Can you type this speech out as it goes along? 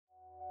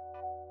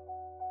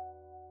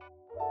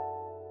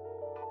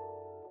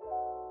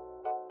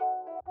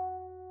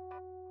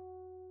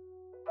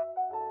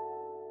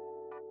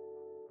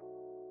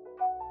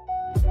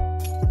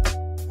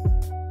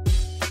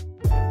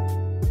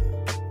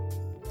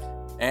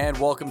And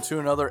welcome to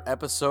another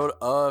episode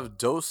of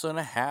Dos and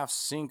a Half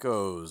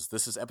Cincos.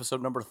 This is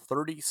episode number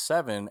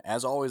 37.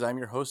 As always, I'm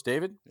your host,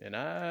 David. And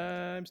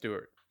I'm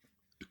Stuart.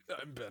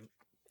 I'm Ben.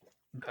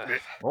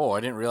 Oh,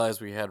 I didn't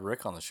realize we had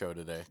Rick on the show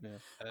today.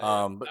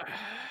 Yeah.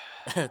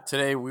 But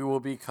today we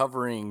will be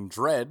covering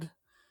Dread,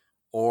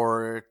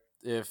 or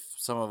if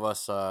some of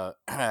us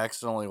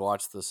accidentally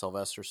watched the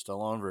Sylvester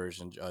Stallone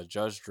version,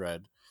 Judge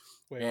Dredd.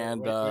 Wait, And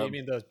what do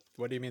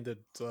you mean the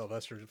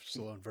Sylvester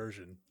Stallone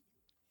version?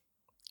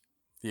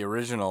 the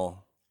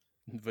original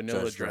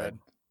Vanilla Judge Dread.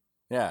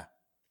 Yeah,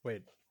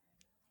 Wait,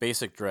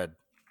 Basic Dread.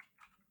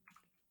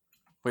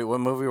 Wait, what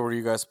movie were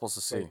you guys supposed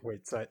to see?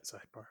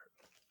 sidebar.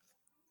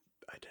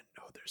 I didn't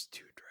know there's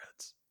two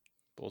Dreads.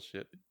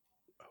 Bullshit.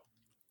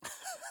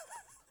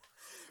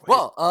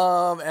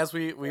 Well, as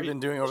we've been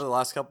doing over the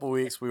last couple of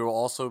weeks, we will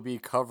also be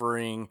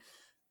covering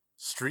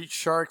Street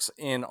Sharks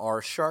in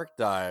our Shark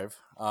Dive.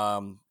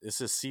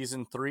 This is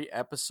season 3,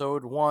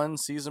 episode 1,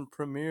 season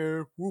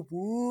premiere. Whoop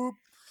whoop.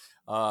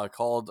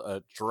 Called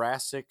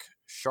Jurassic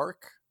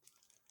Shark.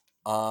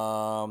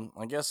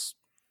 I guess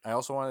I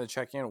also wanted to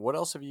check in. What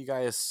else have you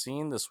guys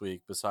seen this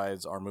week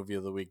besides our movie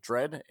of the week,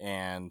 Dread,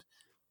 and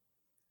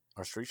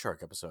our Street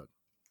Shark episode?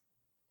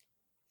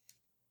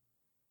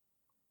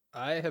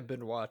 I have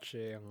been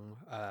watching.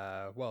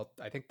 Well,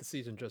 I think the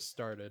season just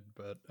started,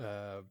 but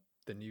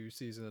the new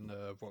season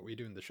of What We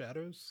Do in the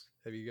Shadows.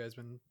 Have you guys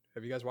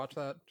watched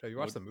that? Have you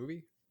watched the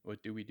movie?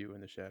 What do we do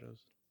in the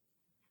shadows?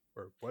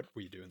 Or What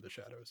We Do in the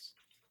Shadows?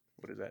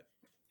 What is that?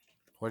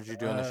 What did you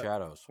do in the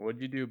shadows? What'd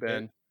you do,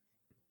 Ben?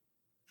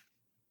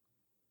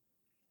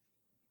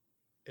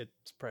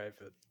 It's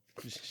private.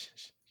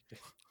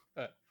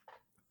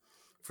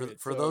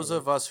 For those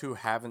of us who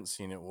haven't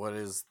seen it, what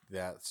is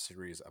that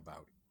series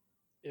about?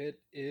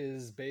 It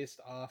is based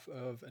off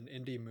of an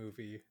indie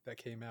movie that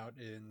came out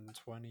in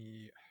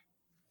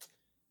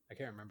I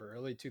can't remember,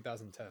 early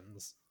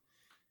 2010s.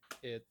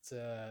 It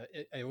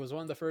was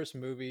one of the first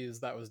movies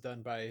that was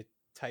done by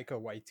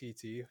Taika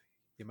Waititi.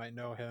 You might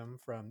know him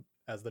from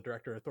as the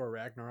director of Thor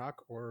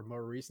Ragnarok, or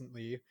more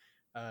recently,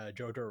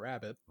 Jojo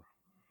Rabbit.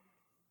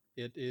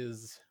 It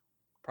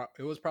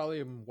was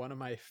probably one of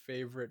my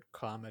favorite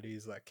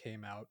comedies that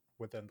came out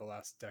within the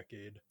last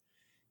decade.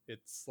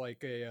 It's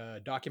like a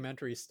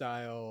documentary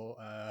style,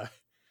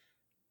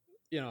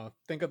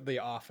 think of The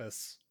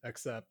Office,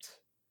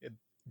 except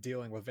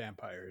dealing with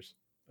vampires.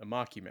 A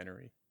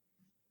mockumentary.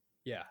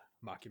 Yeah,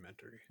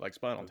 mockumentary. Like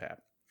Spinal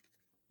Tap.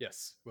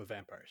 Yes, with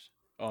vampires.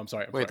 Oh, I'm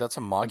sorry. Wait, that's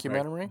a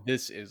mockumentary?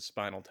 This is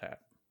Spinal Tap.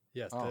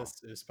 Yes,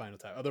 This is Spinal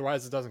Tap.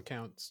 Otherwise, it doesn't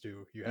count,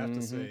 Stu. You have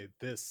to say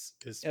this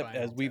is Spinal Tap.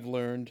 As we've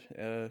learned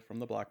from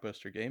the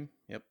Blockbuster game.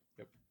 Yep.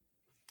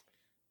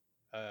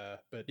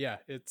 But yeah,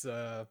 it's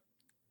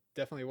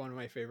definitely one of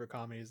my favorite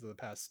comedies of the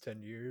past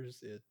 10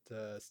 years. It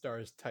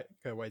stars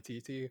Taika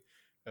Waititi,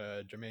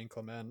 Jermaine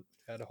Clement,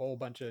 had a whole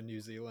bunch of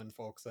New Zealand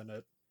folks in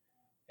it,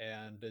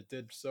 and it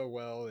did so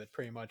well, it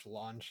pretty much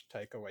launched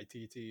Taika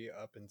Waititi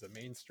up into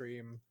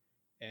mainstream,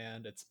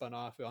 and it spun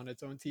off on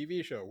its own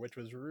TV show, which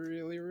was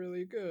really,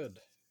 really good.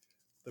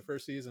 The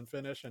first season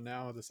finished, and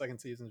now the second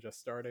season is just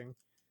starting.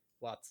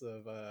 Lots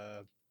of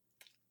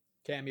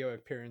cameo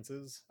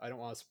appearances. I don't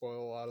want to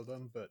spoil a lot of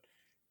them, but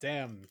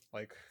damn,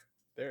 like,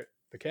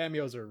 the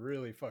cameos are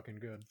really fucking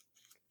good.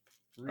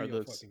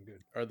 Fucking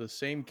good. Are the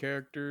same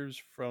characters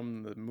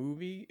from the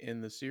movie in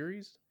the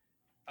series?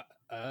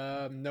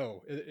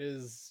 No, it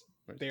is.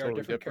 They totally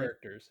are different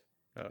characters.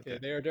 Oh, okay.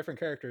 They are different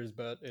characters,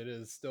 but it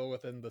is still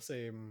within the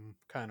same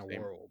kind of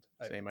world.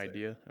 Same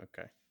idea.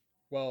 Okay.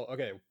 Well,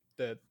 okay.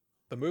 The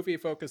movie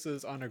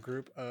focuses on a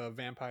group of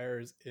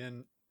vampires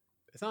in.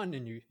 It's not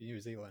in New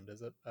Zealand,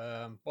 is it?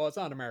 Well, it's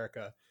not in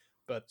America,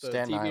 but the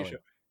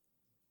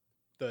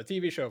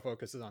TV show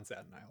focuses on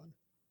Staten Island.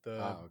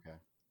 Okay.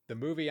 The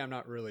movie, I'm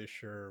not really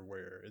sure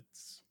where.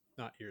 It's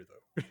not here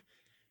though.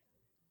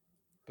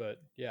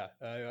 But yeah,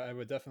 I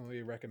would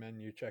definitely recommend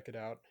you check it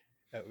out.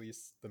 At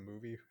least the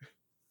movie,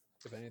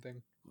 if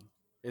anything.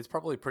 It's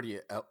probably pretty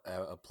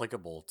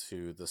applicable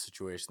to the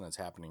situation that's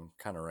happening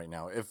kind of right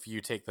now. If you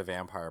take the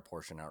vampire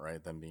portion out,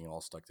 right, them being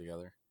all stuck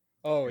together.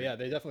 Oh yeah,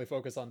 they definitely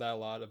focus on that a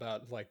lot,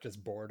 about like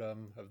just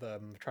boredom of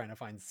them trying to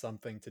find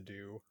something to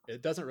do.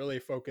 It doesn't really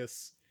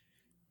focus.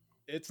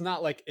 It's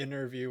not like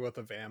Interview with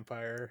a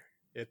Vampire.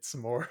 It's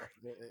more.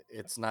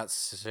 It's not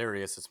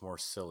serious. It's more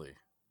silly.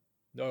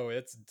 No,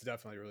 it's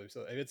definitely really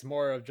silly. It's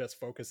more of just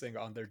focusing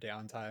on their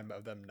downtime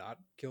of them not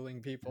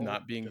killing people,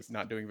 not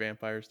doing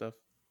vampire stuff.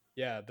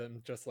 Yeah,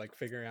 them just like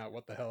figuring out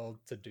what the hell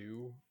to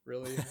do.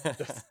 Really,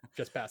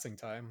 just passing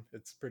time.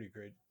 It's pretty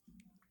great.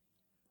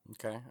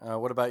 Okay.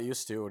 What about you,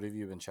 Stu? What have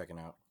you been checking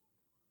out?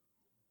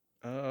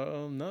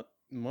 Not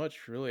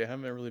much really. I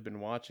haven't really been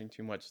watching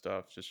too much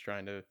stuff. Just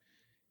trying to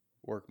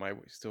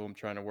I'm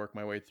trying to work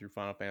my way through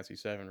Final Fantasy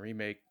VII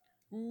Remake.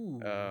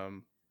 Ooh.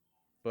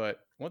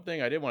 But one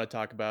thing I did want to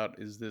talk about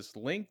is this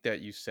link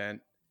that you sent,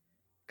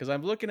 because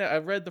I've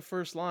read the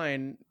first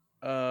line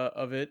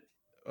of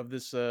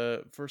this.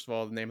 First of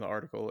all, the name of the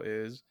article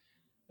is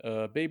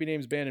Baby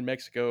names banned in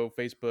Mexico.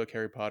 Facebook,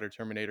 Harry Potter,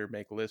 Terminator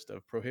make list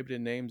of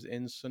prohibited names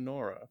in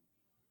Sonora.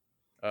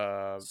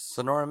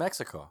 Sonora,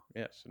 Mexico.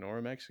 Yeah,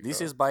 Sonora, Mexico.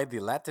 This is by the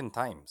Latin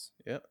Times.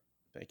 Yep.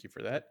 Thank you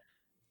for that.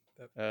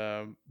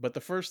 Yep. But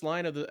the first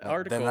line of the De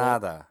article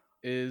nada.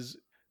 is,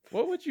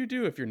 "What would you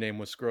do if your name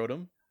was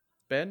Scrotum?"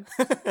 Ben,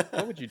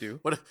 what would you do?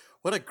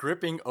 What a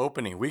gripping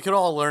opening. We could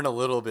all learn a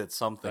little bit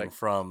something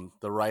from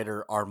the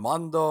writer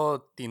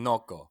Armando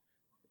Tinoco.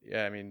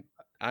 Yeah, I mean,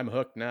 I'm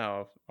hooked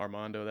now,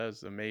 Armando. That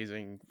was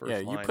amazing first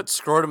line. You put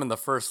scrotum in the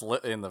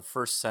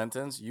first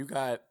sentence, you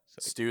got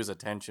Stu's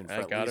attention for I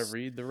at gotta least...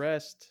 read the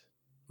rest.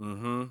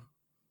 Mm-hmm.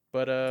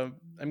 But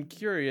I'm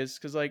curious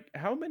because, like,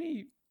 how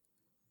many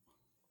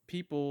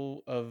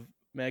people of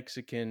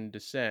Mexican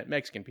descent,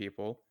 Mexican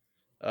people,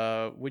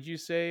 would you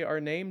say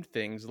are named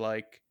things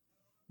like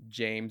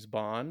James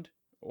Bond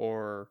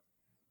or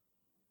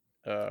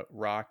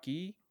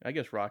Rocky? I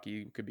guess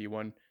Rocky could be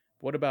one.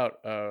 What about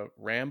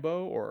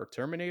Rambo or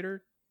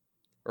Terminator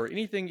or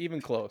anything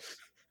even close?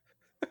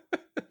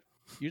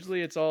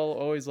 Usually it's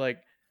always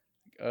like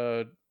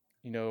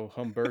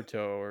Humberto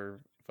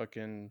or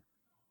fucking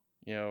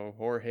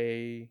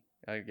Jorge,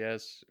 I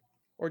guess,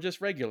 or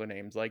just regular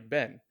names like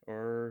Ben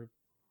or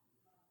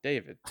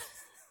David.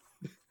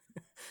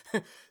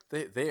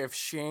 They have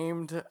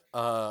shamed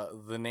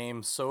the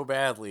name so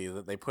badly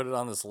that they put it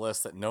on this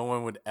list that no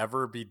one would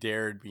ever be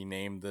dared be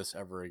named this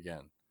ever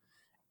again.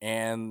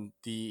 And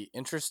the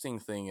interesting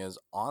thing is,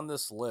 on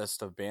this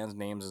list of bands'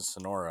 names in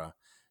Sonora,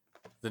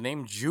 the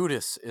name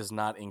Judas is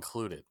not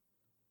included.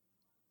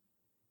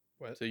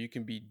 What? So you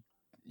can be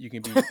you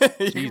can be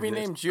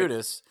named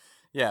Judas,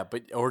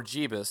 or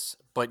Jeebus,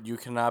 but you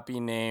cannot be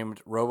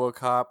named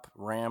RoboCop,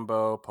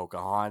 Rambo,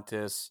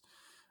 Pocahontas.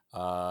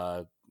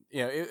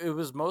 It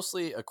was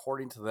mostly,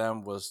 according to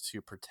them, was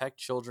to protect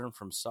children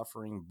from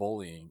suffering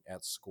bullying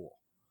at school.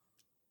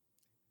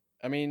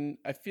 I mean,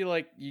 I feel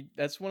like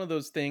that's one of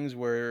those things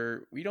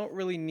where we don't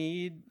really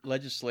need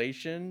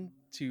legislation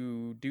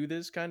to do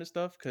this kind of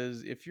stuff.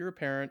 Because if you're a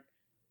parent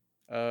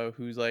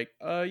who's like,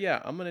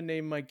 yeah, I'm gonna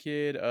name my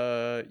kid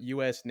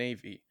U.S.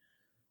 Navy,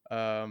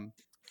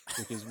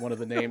 which is one of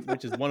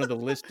the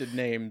listed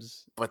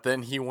names. But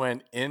then he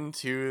went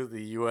into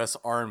the U.S.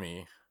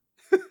 Army.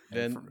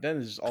 Then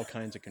there's all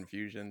kinds of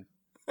confusion.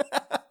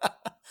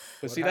 But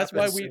What see, that's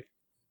why happens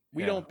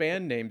we don't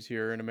ban names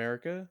here in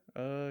America,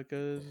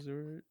 because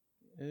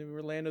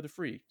we're land of the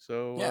free.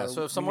 So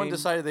so if someone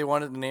decided they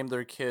wanted to name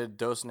their kid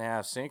Dos and a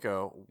Half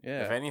Cinco,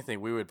 if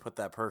anything, we would put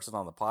that person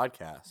on the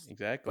podcast.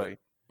 Exactly.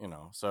 But,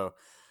 so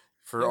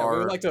for we our...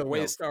 would like to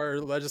waste our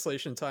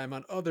legislation time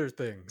on other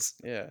things.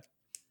 Yeah.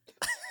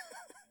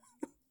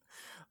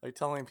 Like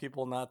telling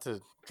people not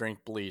to drink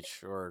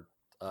bleach or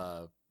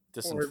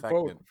disinfectant.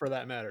 Or vote, for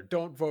that matter.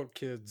 Don't vote,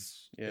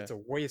 kids. Yeah. It's a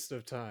waste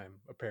of time,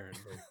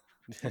 apparently.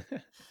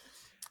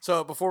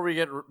 So before we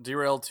get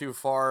derailed too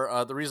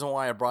far, the reason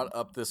why I brought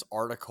up this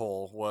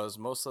article was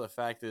most of the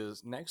fact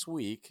is next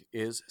week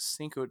is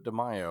Cinco de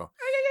Mayo.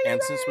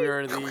 And since we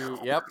are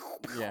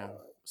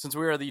since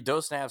we are the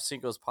Dos and a Half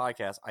Cincos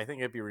podcast, I think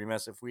it'd be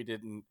remiss if we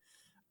didn't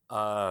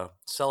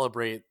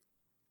celebrate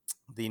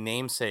the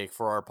namesake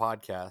for our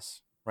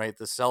podcast, right?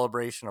 The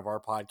celebration of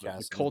our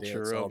podcast. The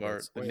culture of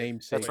the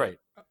namesake. That's right.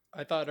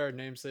 I thought our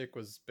namesake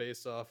was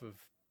based off of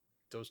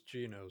Dos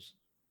Chinos.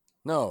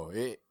 No,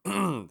 it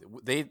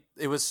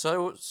was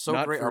so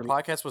Not great. Our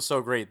podcast was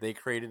so great. They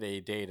created a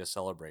day to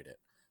celebrate it.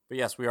 But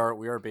yes, we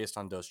are based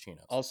on Dos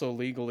Chinos. Also,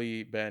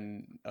 legally,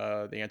 Ben,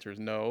 the answer is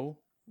no.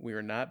 We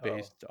are not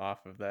based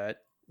off of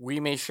that. We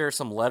may share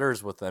some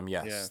letters with them,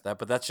 yes. Yeah.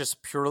 But that's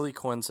just purely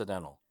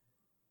coincidental.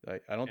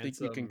 I don't think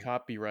you can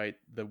copyright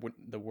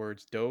the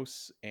words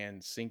Dos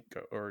and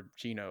Cinco or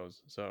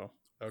Chinos. So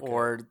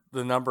or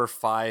the number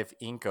 5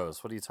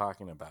 Incos. What are you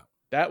talking about?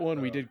 That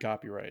one we did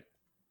copyright.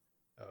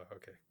 Oh,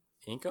 okay.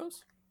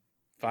 Incos?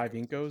 5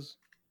 Incos?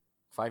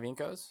 5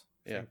 Incos?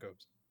 Yeah.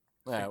 Incos.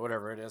 Yeah,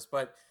 whatever it is.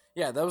 But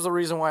yeah, that was the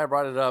reason why I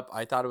brought it up.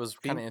 I thought it was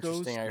kind of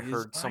interesting. I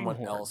heard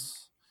someone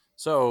else.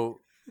 So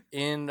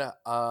in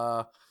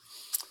the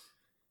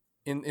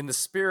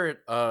spirit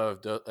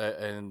of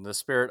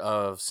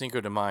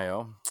Cinco de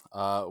Mayo,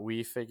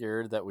 we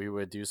figured that we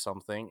would do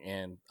something,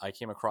 and I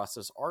came across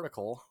this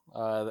article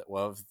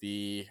of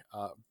the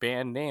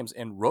band names,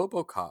 and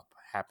Robocop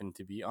happened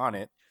to be on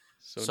it.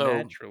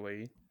 So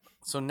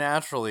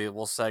naturally,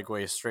 we'll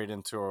segue straight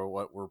into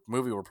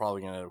movie we're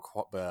probably going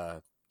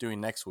to doing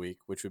next week,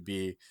 which would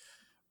be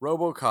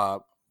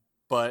Robocop,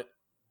 but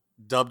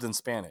dubbed in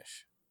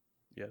Spanish.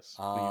 Yes,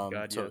 please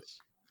God, yes.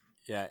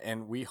 Yeah,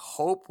 and we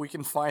hope we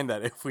can find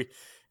that. If we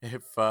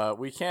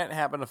can't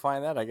happen to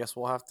find that, I guess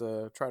we'll have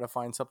to try to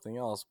find something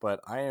else.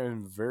 But I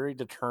am very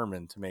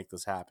determined to make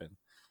this happen.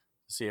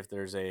 To see if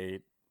there's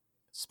a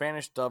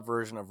Spanish dub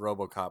version of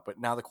Robocop. But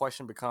now the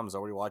question becomes: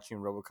 are we watching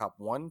Robocop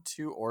 1,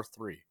 2, or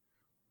 3?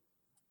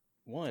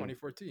 1.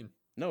 2014.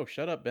 No,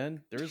 shut up,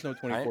 Ben. There is no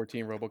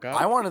 2014 Robocop.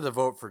 I wanted to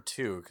vote for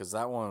 2 because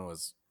that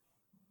one's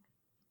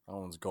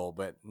gold.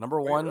 But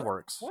number 1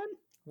 works.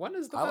 1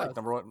 is the I best. like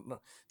number 1.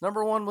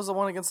 Number 1 was the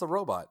one against the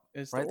robot.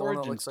 It's right? the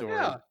origin story.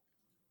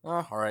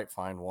 All right,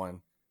 fine,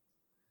 1.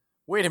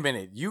 Wait a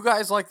minute. You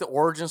guys like the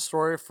origin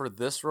story for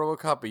this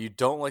RoboCop, but you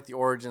don't like the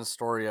origin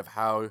story of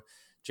how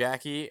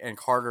Jackie and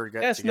Carter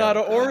get That's not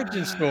together. an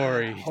origin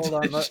story. Hold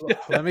on,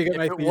 let me get If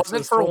my it thesis.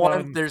 wasn't for Hold one,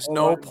 on, there's hold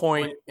no on,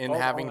 point wait, in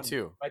hold having on.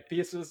 2. My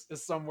thesis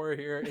is somewhere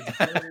here. It's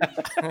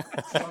buried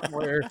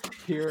somewhere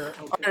here.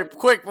 All Okay. right,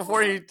 quick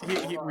before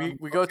Hold we on.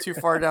 go too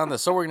far down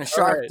this. So we're gonna All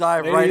shark right,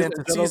 dive right ladies into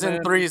and season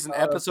gentlemen, 3's and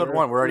episode for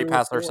 1. We're already crew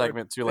past our aboard,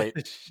 segment. Too late.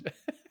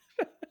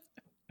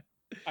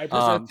 I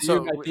present to you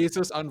So my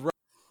thesis on.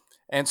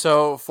 and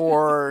so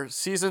for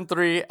season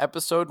 3,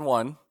 episode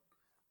 1,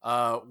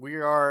 we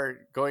are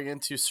going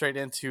into straight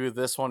into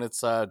this one.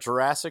 It's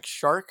Jurassic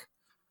Shark.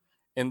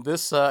 In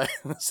this in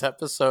this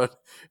episode,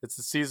 it's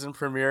the season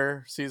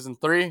premiere, season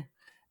 3,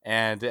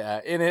 and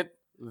in it,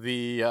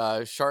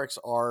 the sharks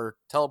are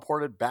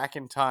teleported back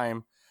in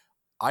time.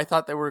 I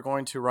thought they were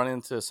going to run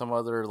into some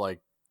other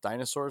like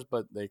dinosaurs,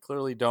 but they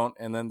clearly don't.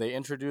 And then they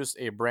introduced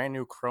a brand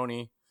new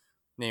crony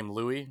named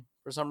Louie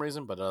for some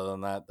reason. But other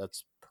than that,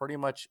 that's pretty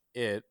much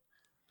it.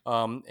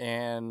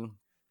 And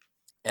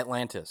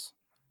Atlantis.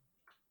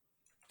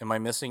 Am I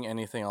missing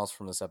anything else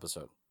from this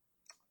episode?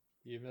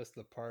 You missed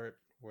the part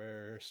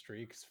where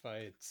Streaks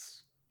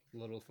fights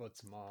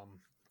Littlefoot's mom.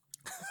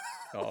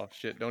 Oh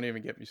shit! Don't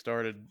even get me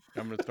started.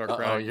 I'm gonna start Oh,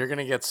 crying. you're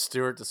gonna get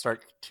Stuart to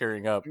start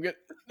tearing up.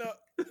 No,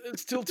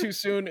 it's still too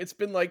soon. It's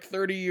been like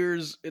 30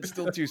 years. It's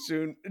still too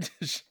soon.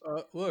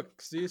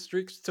 Look, see,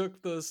 Streaks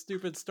took the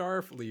stupid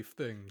star leaf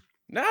thing.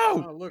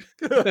 No. Oh, look.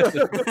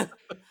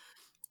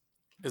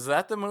 Is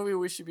that the movie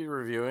we should be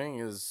reviewing?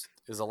 Is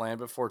A Land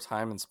Before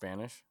Time in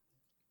Spanish?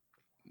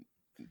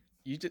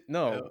 You just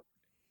no.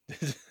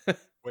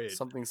 Wait,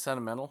 Something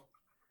sentimental?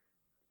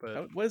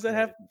 but What does that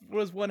have? What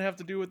does one have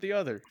to do with the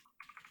other?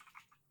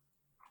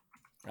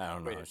 I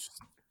don't know. Wait. It's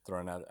just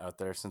throwing that out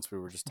there since we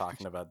were just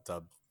talking about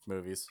dub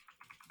movies.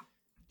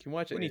 You can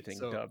watch Wait, anything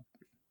so- dub.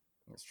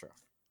 That's true.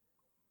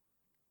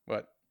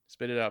 What?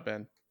 Spit it out,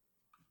 Ben.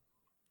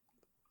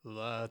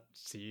 La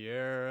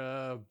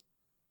Tierra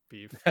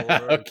before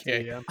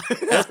Okay.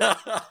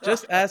 TM.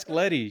 Just ask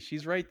Letty.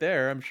 She's right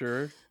there, I'm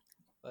sure.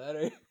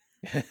 Letty.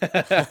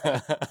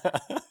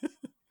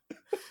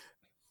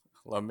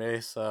 La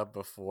Mesa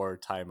before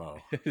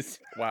Taimo.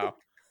 Wow.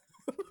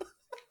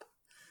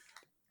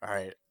 All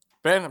right.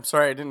 Ben, I'm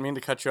sorry. I didn't mean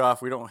to cut you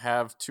off. We don't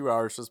have 2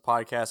 hours for this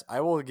podcast.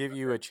 I will give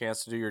you a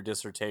chance to do your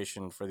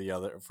dissertation for the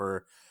other,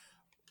 for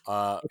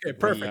Okay,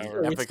 perfect. the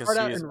So we start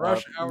out efficacies in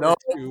Rush of- Hour No.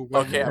 2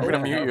 when Okay, I'm we're-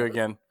 going to mute you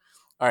again.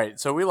 All right.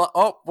 So we lost.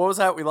 Oh, what was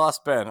that? We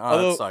lost Ben. Oh,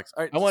 Although, that sucks.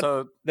 All right. I want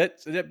So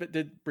that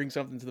did bring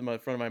something to the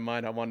front of my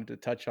mind. I wanted to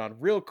touch on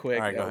real quick.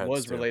 All right, go that ahead,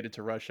 was Stu. related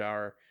to Rush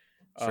Hour.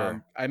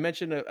 Sure. I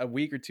mentioned a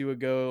week or two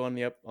ago on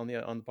the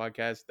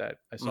podcast that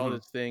I saw Mhm.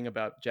 this thing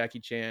about Jackie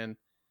Chan.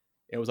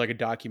 It was like a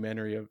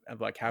documentary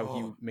of like how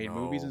he Oh, made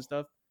movies and no.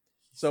 stuff.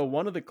 So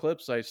one of the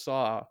clips I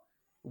saw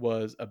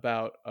was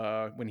about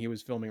when he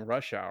was filming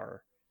Rush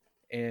Hour.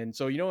 And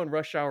so, in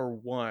Rush Hour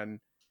 1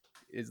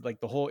 is like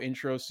the whole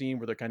intro scene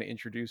where they're kind of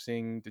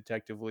introducing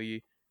Detective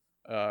Lee,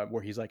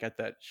 where he's like at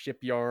that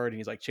shipyard and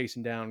he's like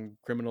chasing down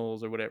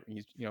criminals or whatever.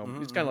 He's,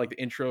 it's kind of like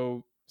the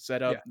intro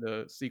setup,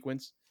 the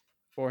sequence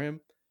for him.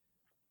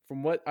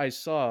 From what I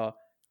saw,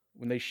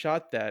 when they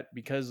shot that,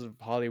 because of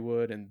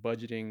Hollywood and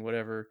budgeting,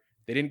 whatever,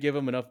 they didn't give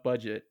him enough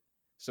budget.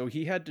 So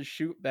he had to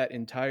shoot that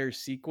entire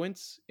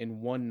sequence in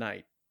one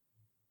night.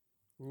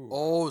 Ooh.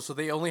 Oh, so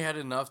they only had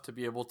enough to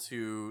be able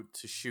to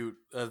shoot.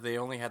 They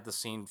only had the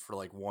scene for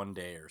like 1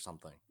 day or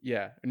something.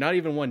 Yeah, not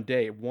even one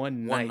day,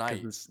 one One night, night.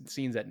 because the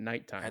scene's at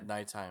nighttime. At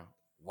nighttime.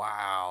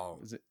 Wow.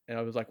 And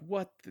I was like,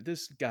 what?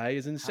 This guy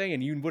is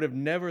insane. You would have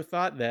never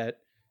thought that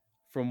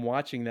from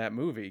watching that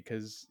movie,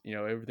 because,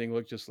 everything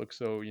looks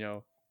so,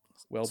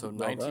 well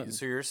done.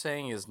 So you're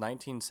saying is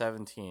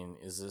 1917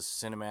 is this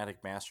cinematic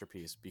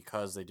masterpiece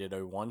because they did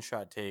a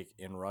one-shot take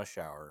in Rush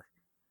Hour,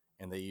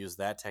 and they used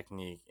that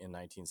technique in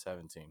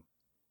 1917.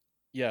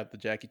 Yeah, the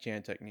Jackie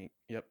Chan technique.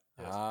 Yep.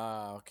 Yes.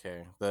 Ah,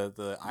 okay.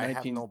 The I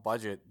have no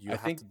budget. You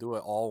have to do it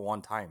all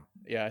one time.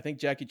 Yeah, I think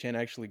Jackie Chan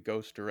actually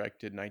ghost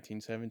directed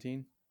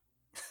 1917.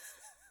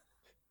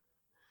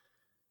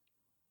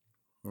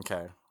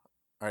 Okay.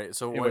 All right.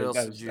 So Anyway, what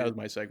else that was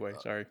my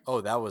segue. Sorry.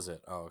 Oh, that was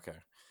it. Oh, okay.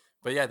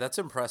 But yeah, that's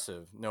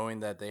impressive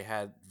knowing that they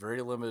had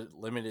very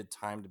limited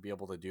time to be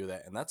able to do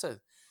that, and that's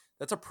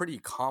a pretty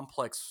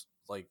complex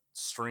like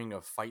string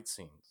of fight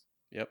scenes.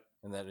 Yep.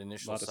 In that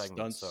initial A lot segment.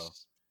 of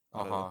stunts.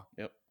 So,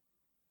 Yep.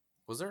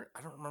 Was there?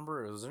 I don't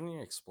remember. Was there any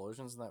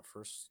explosions in that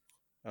first?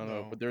 I don't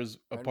know, No. but there's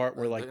a part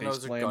where like they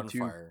slam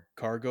 2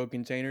 cargo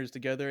containers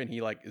together, and he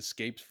like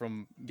escapes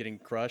from getting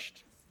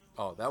crushed.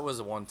 Oh, that was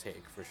a one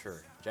take for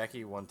sure.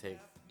 Jackie one take.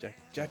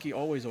 Jackie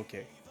always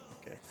okay.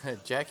 Okay.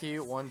 Jackie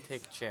one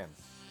take Chan.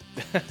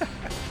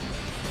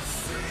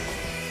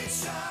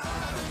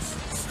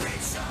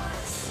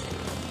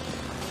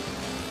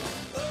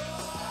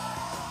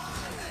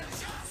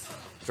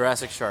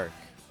 Jurassic Shark.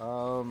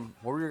 What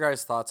were your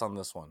guys' thoughts on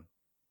this one?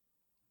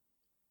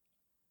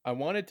 I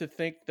wanted to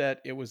think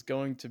that it was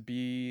going to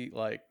be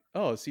like,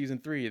 oh, season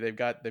 3, they've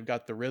got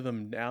the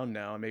rhythm down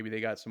now, and maybe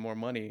they got some more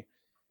money.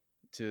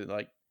 to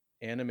like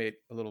animate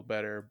a little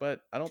better,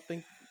 but I don't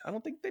think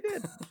they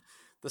did.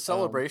 The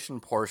celebration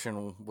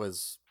portion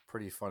was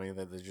pretty funny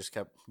that they just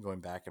kept going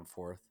back and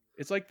forth.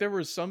 It's like there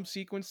were some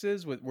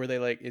sequences where they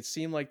like it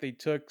seemed like they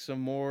took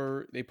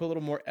they put a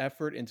little more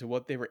effort into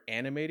what they were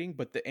animating,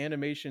 but the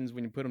animations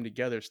when you put them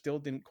together still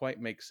didn't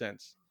quite make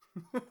sense.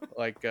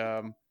 Like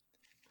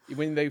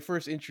when they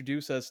first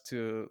introduced us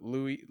to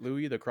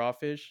Louis the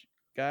crawfish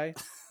guy,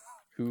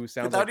 who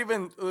sounds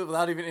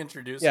without even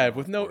introducing yeah, him,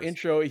 with of no course.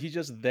 intro, he's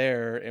just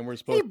there, and we're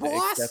supposed to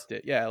accept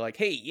it. Yeah, like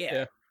hey,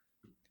 yeah,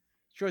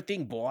 sure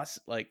thing, boss.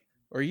 Like,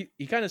 or he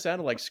kind of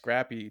sounded like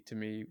Scrappy to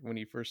me when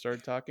he first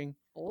started talking.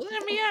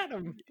 Let me at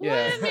him.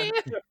 Yeah, Let me.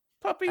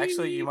 puppy.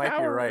 Actually, you might be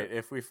power. right.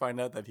 If we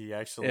find out that he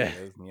actually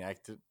is, and he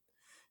acted,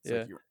 it's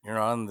like you're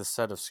on the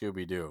set of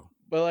Scooby Doo.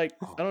 But like,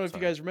 I don't know if you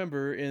guys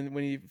remember, and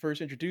when he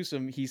first introduced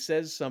him, he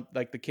says something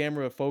like the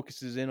camera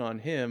focuses in on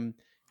him.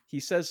 He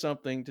says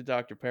something to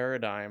Dr.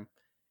 Paradigm,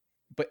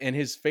 and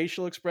his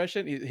facial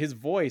expression, his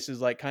voice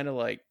is like kind of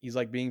like he's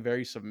like being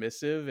very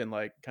submissive and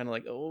like kind of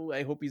like, oh,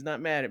 I hope he's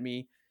not mad at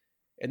me.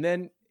 And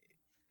then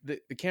the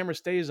camera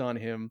stays on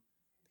him,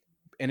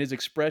 and his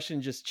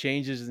expression just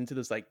changes into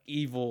this like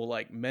evil,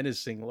 like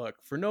menacing look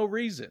for no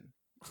reason.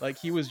 Like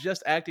he was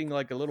just acting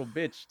like a little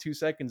bitch 2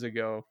 seconds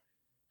ago,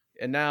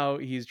 and now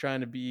he's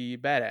trying to be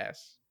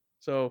badass.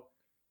 So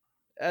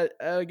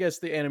I guess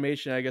the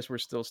animation, I guess we're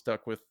still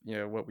stuck with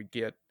what we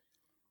get.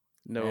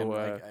 No,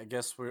 and I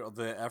guess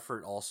the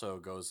effort also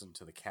goes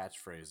into the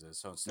catchphrases.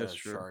 So instead of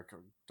shark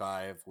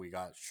dive, we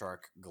got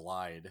shark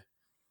glide,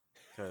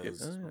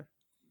 because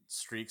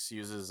Streaks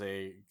uses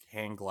a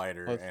hang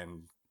glider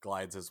and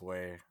glides his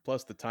way.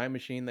 Plus the time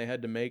machine they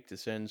had to make to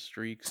send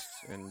Streaks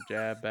and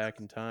Jab back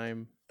in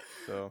time.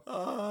 So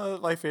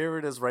my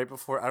favorite is right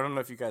before, I don't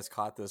know if you guys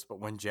caught this,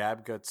 but when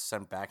Jab gets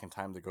sent back in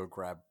time to go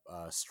grab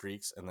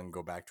Streaks and then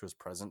go back to his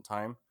present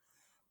time,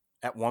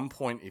 at one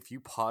point, if you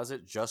pause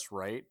it just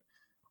right,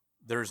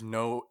 there's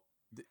no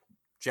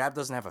Jab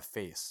doesn't have a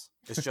face.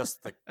 It's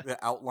just the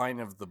outline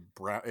of the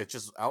brown. It's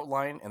just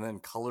outline and then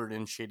colored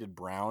in shaded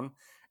brown,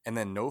 and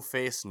then no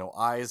face, no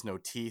eyes, no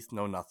teeth,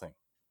 no nothing.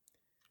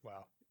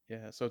 Wow.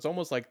 Yeah, so it's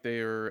almost like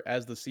they're,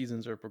 as the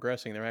seasons are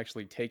progressing, they're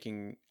actually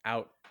taking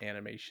out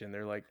animation.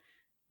 They're like,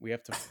 we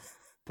have to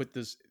put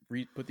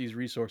these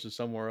resources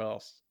somewhere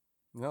else.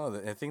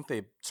 No, I think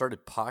they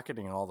started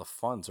pocketing all the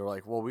funds. They're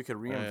like, well, we could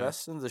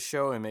reinvest in the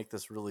show and make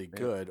this really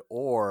good,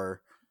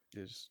 or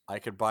I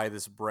could buy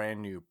this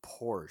brand new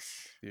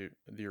Porsche.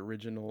 The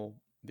original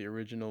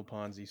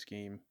Ponzi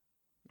scheme.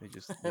 They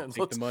just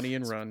take the money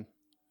and run.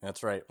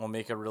 That's right. We'll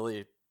make a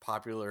really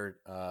popular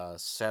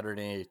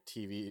Saturday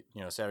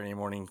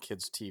morning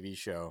kids TV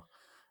show,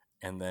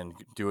 and then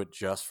do it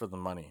just for the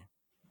money.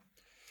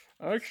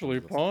 Actually,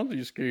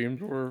 Ponzi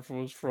schemes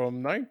was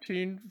from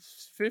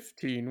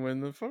 1915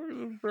 when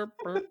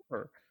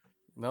the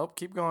Nope,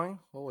 keep going.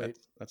 We'll wait.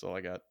 That's all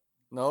I got.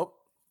 Nope.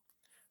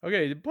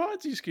 Okay, the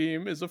Ponzi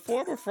scheme is a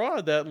form of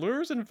fraud that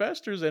lures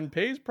investors and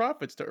pays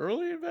profits to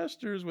early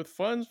investors with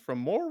funds from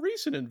more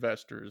recent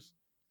investors.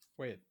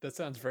 Wait, that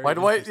sounds very. Why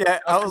do I? Yeah,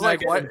 I was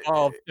like, what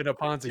involved in a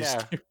Ponzi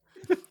scheme?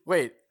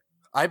 Wait,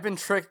 I've been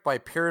tricked by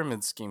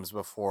pyramid schemes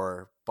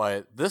before,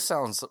 but this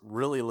sounds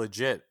really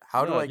legit.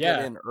 How do I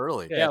get in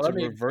early? Yeah, let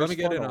me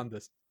get in on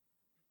this.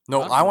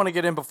 No, I want to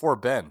get in before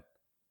Ben.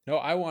 No,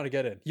 I want to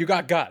get in. You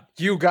got God.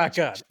 You got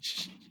God.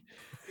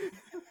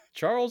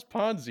 Charles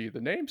Ponzi,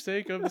 the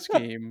namesake of the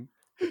scheme,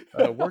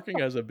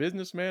 working as a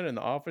businessman in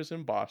the office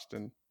in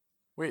Boston.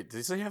 Wait,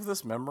 does he have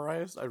this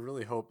memorized? I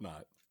really hope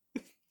not.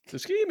 The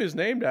scheme is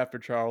named after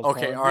Charles Ponzi.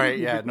 Okay, all right,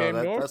 yeah,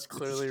 no, that's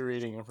clearly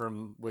reading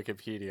from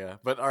Wikipedia.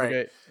 But all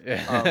right.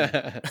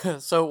 Okay.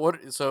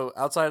 So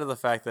outside of the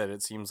fact that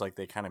it seems like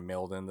they kind of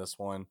mailed in this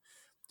one,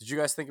 did you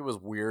guys think it was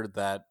weird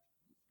that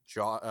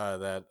Jab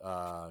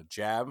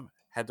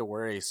had to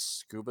wear a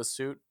scuba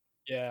suit?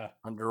 Yeah,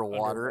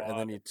 underwater, and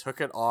then he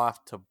took it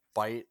off to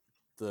bite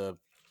the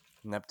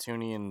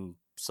Neptunian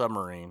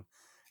submarine,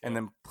 and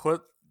then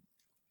put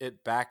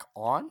it back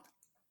on.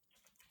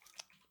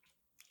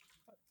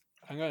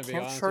 I'm going to be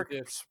honest with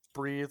you.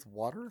 Breathe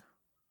water?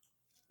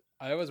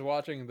 I was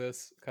watching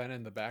this kind of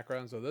in the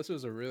background, so this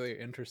was a really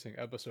interesting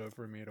episode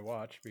for me to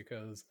watch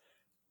because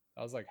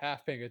I was like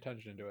half paying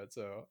attention to it.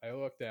 So I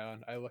look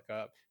down, I look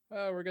up.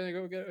 Oh, we're gonna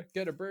go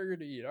get a burger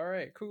to eat. All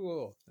right,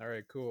 cool.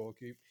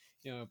 Keep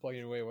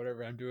plugging away,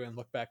 whatever I'm doing.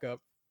 Look back up.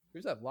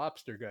 Who's that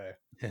lobster guy?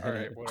 All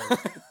right,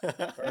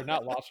 whatever. Or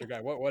not lobster guy.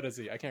 What is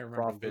he? I can't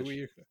remember.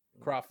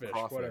 Crawfish,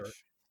 whatever.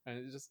 And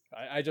it just,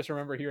 I just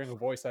remember hearing a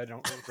voice I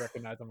don't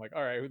recognize. I'm like,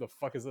 all right, who the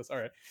fuck is this? All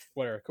right,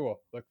 whatever, cool.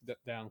 Look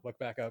down, look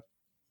back up.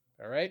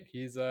 All right,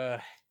 he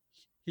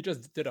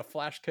just did a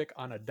flash kick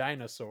on a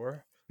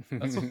dinosaur.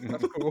 That's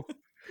cool.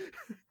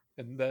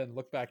 And then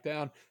look back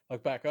down,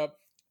 look back up,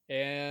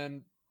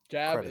 and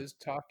Jab is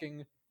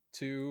talking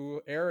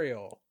to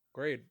Ariel.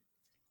 Great.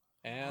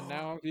 And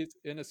now he's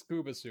in a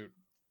scuba suit.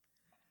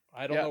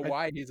 I don't know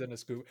why he's in a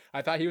scuba.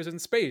 I thought he was in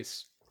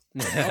space.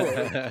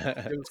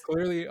 It was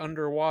clearly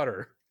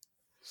underwater.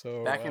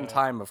 So back in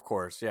time, of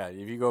course. Yeah,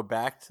 if you go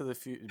back to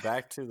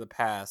the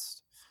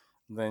past,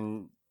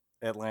 then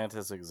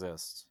Atlantis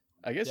exists.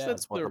 I guess Yeah,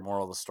 that's That's what the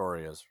moral of the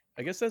story is.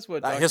 I guess that's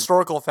what That Doctor.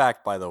 historical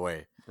fact, by the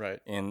way, Right.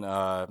 in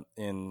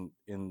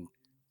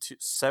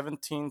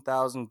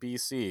 17,000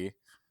 BC,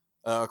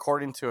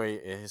 according to a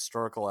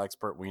historical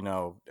expert we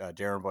know,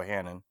 Darren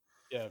Bohannon,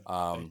 Yeah,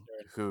 thanks,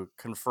 Jared. who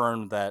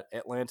confirmed that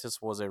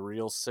Atlantis was a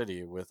real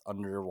city with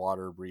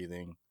underwater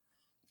breathing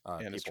And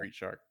people. a street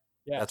shark.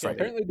 Yeah, That's Yeah, right.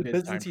 apparently the it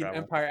is time Byzantine travel.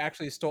 Empire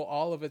actually stole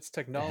all of its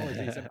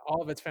technologies and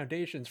all of its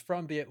foundations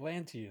from the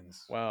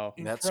Atlanteans. Wow.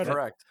 That's Incredible.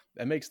 correct.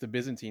 That makes the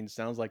Byzantines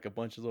sounds like a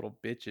bunch of little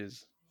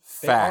bitches.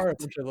 They are a Fact.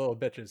 bunch of little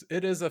bitches.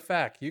 It is a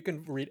fact. You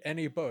can read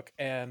any book,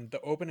 and the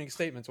opening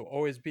statements will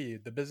always be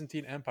the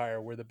Byzantine Empire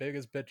were the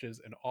biggest bitches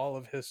in all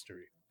of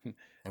history.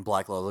 And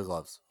black leather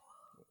gloves.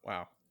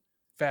 Wow.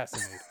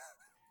 Fascinating.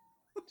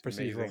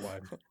 Proceed, Amazing.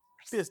 Worldwide.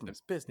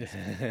 Business.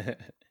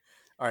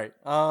 All right.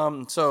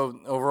 So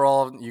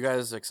overall, you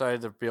guys excited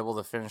to be able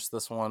to finish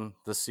this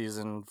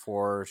season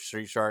for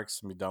Street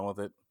Sharks and be done with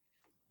it?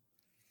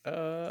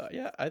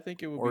 Yeah, I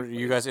think it would Or be. are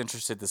you guys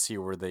interested to see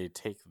where they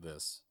take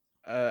this?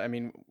 I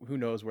mean, who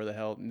knows where the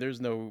hell?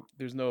 There's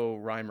no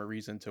rhyme or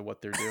reason to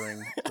what they're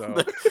doing.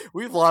 So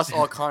We've lost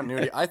all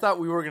continuity. I thought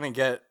we were gonna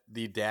get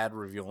the dad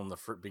reveal in the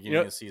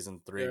beginning of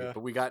season 3, Yeah.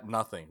 but we got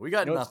nothing. We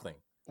got nothing.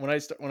 when I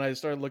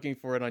started looking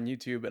for it on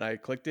YouTube and I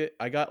clicked it,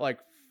 I got like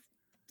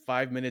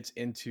 5 minutes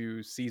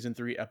into season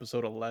 3,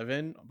 episode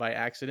 11 by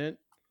accident,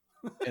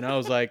 and I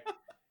was like,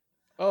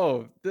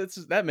 "Oh,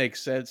 that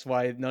makes sense.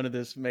 Why none of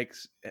this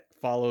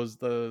follows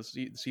the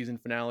season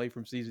finale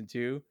from season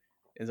 2."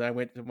 As I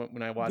went to,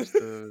 when I watched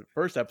the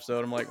first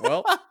episode, I'm like,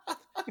 "Well,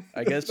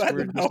 I guess Bad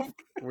enough.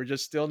 we're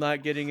just still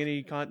not getting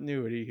any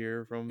continuity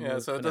here from Yeah,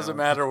 the so it doesn't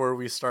finale." matter where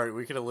we start.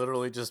 We could have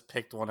literally just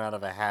picked one out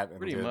of a hat and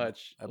Pretty did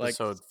much. Like,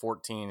 episode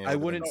 14. It I would have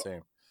been wouldn't the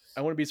same.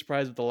 I wouldn't be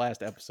surprised if the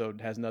last episode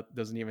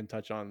doesn't even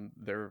touch on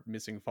their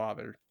missing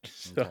father.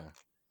 So, Okay.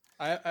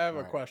 I have a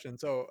Alright. question.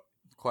 So,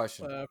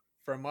 Question.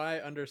 from my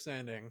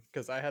understanding,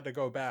 because I had to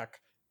go back,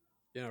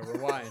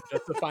 rewind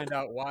just to find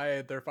out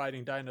why they're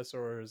fighting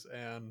dinosaurs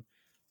and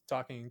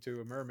talking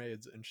to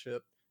mermaids and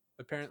shit.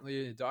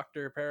 Apparently,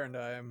 Dr.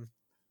 Paradigm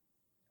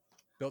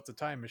built a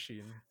time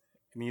machine.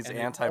 It needs and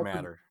his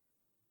antimatter.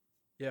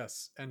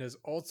 Yes, and his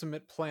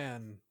ultimate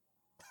plan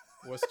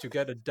was to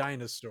get a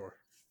dinosaur,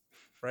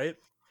 right?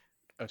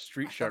 a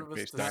street I thought it shark was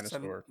based to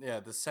dinosaur.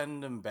 to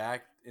send him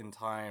back in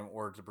time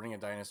or to bring a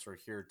dinosaur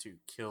here to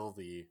kill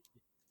the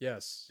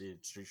Yes.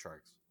 street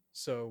sharks.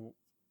 So,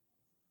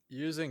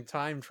 using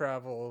time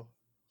travel,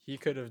 he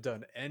could have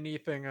done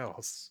anything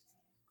else.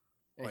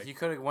 And Like- he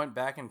could have went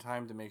back in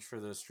time to make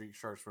sure the street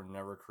sharks were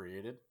never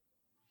created.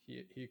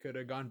 He could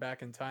have gone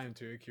back in time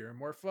to accrue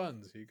more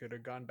funds. He could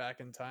have gone back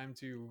in time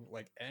to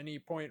any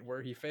point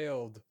where he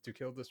failed to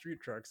kill the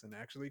street sharks and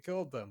actually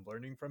killed them,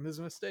 learning from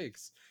his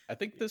mistakes. I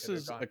think He this could have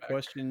is gone a back.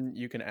 question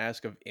you can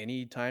ask of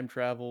any time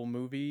travel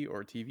movie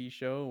or TV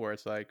show where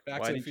it's like,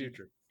 Back to the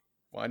Future.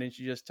 Why didn't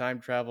you just time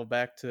travel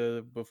back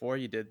to before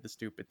you did the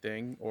stupid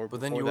thing? Or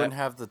But then before you that, wouldn't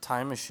have the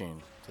time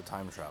machine to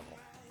time travel.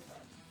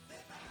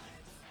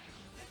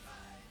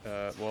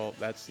 well,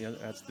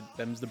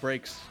 them's the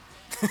breaks.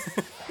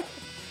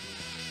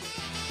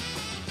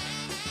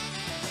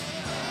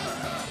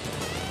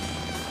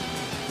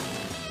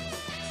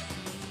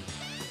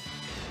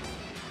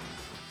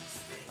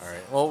 All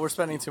right. Well, we're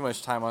spending too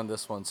much time on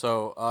this one.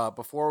 So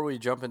before we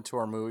jump into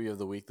our movie of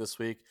the week this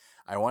week,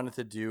 I wanted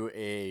to do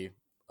a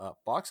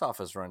box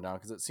office rundown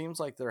because it seems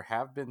like there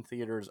have been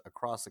theaters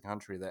across the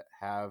country that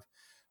have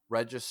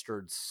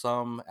registered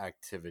some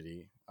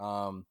activity.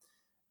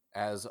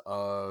 As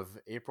of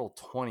April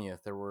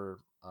 20th, there were,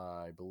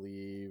 I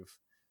believe,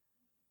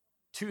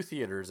 2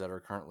 theaters that are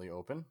currently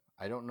open.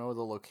 I don't know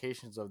the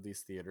locations of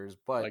these theaters,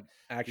 but Like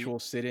actual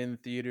sit-in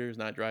theaters,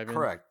 not drive-in.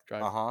 correct.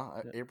 Drive.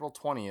 Yeah. April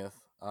 20th,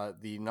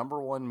 the number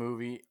 1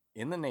 movie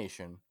in the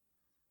nation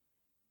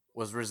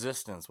was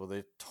Resistance with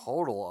a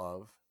total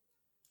of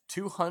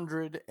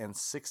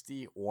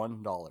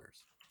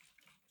 $261.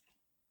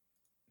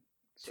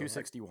 So, like,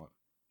 $261.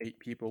 8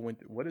 people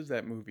went. What is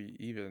that movie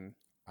even?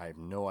 I have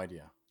no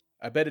idea.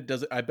 I bet it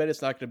does. I bet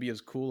it's not going to be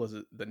as cool as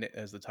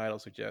the title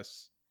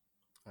suggests.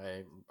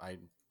 I'm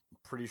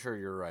pretty sure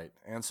you're right.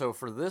 And so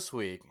for this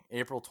week,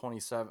 April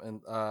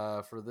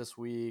 27th, for this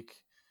week,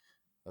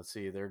 let's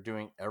see, they're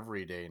doing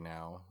every day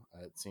now,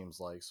 it seems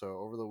like. So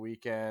over the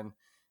weekend,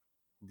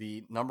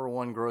 the number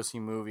 1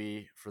 grossing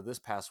movie for this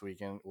past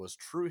weekend was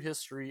True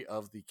History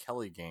of the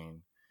Kelly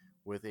Gang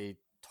with a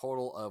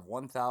total of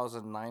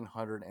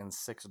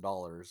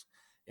 $1,906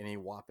 in a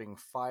whopping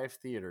 5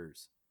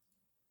 theaters,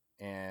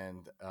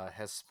 and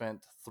has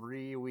spent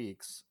 3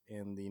 weeks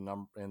in the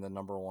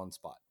number 1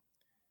 spot.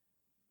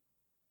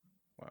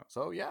 Wow.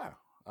 So yeah,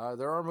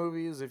 there are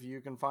movies if you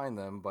can find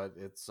them, but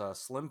it's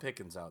slim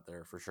pickings out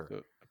there for sure.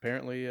 So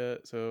apparently,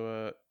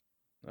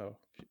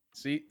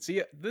 see,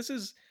 this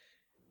is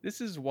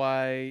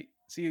why.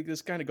 See,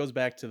 this kind of goes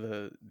back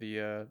to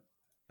the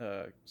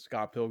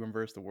Scott Pilgrim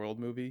vs. the World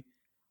movie,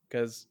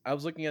 because I'm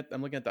looking at the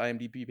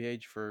IMDb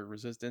page for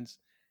Resistance,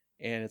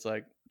 and it's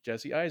like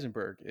Jesse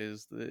Eisenberg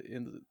is the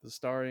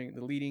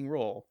leading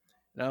role,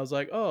 And I was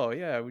like, oh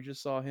yeah, we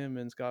just saw him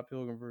in Scott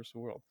Pilgrim vs. the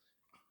World.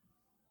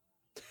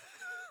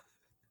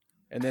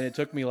 And then it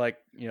took me like,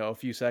 a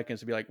few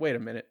seconds to be like, wait a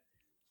minute,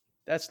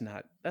 they're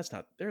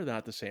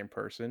not the same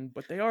person,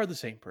 but they are the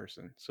same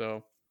person.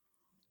 So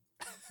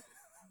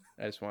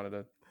I just wanted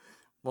to.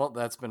 Well,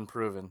 that's been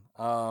proven.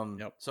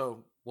 Yep.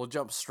 So we'll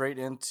jump straight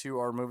into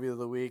our movie of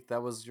the week.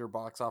 That was your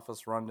box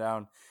office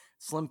rundown.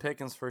 Slim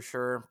pickings for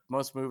sure.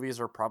 Most movies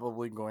are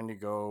probably going to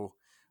go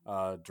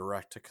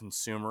direct to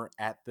consumer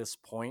at this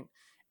point.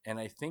 And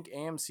I think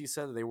AMC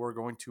said they were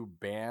going to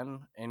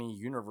ban any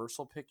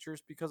Universal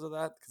pictures because of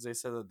that, because they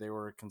said that they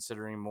were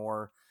considering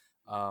more,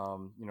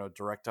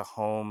 direct to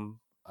home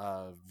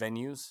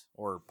venues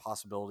or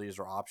possibilities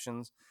or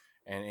options.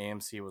 And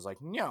AMC was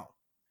like, no,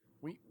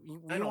 we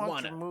don't want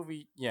wanna. your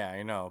movie. Yeah,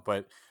 I know,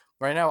 but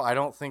right now I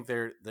don't think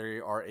they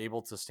are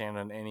able to stand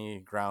on any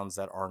grounds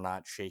that are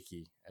not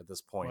shaky at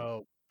this point.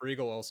 Well,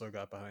 Regal also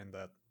got behind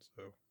that,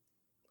 so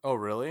Oh,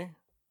 really?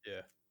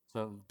 yeah.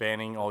 So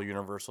banning all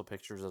Universal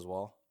pictures as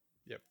well?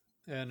 Yep.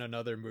 And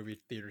another movie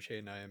theater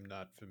chain I am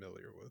not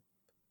familiar with.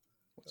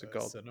 What's it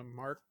called?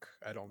 Cinemark?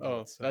 I don't know Oh,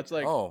 what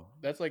Cinemark. Oh,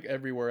 that's like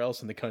everywhere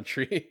else in the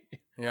country.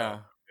 yeah.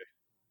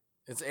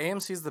 It's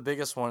AMC's the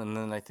biggest one, and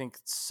then I think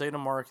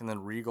Cinemark and then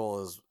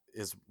Regal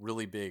is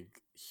really big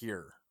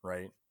here,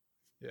 right?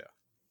 Yeah.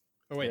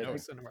 Oh wait, Yeah, I no,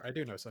 think Cinemark. I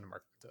do know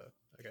Cinemark.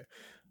 Okay.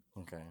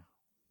 Okay.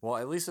 Well,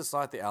 at least it's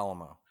not the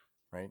Alamo,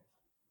 right?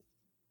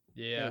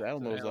 yeah, Yeah, the the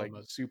Alamo's like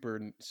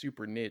Alamos.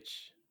 super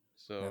niche.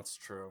 So That's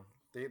true.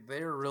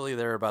 They're really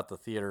there about the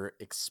theater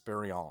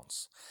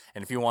experience.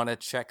 And if you want to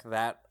check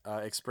that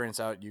experience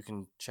out, you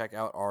can check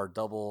out our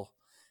double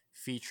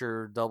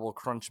feature, double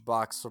Crunch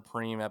Box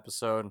Supreme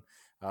episode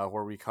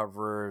where we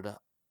covered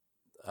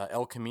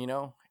El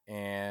Camino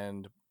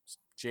and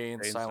Jay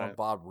and Jay and Silent Silent.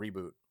 Bob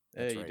reboot.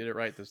 Hey, That's you right. did it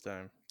right this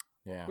time.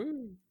 Yeah.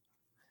 Woo.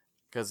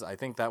 Because I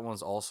think that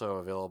one's also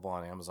available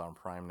on Amazon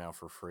Prime now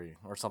for free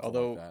or something like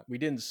Although that. we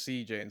didn't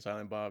see Jay and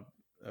Silent Bob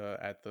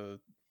at the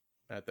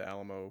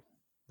Alamo,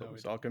 but No, we we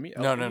saw didn't.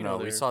 El No. Camino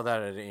We there. saw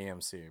that at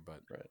AMC,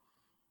 Right.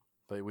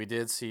 but we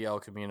did see El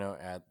Camino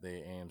at the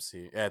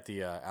AMC at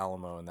the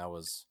Alamo, and that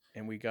was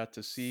And we got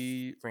to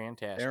see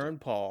fantastic. Aaron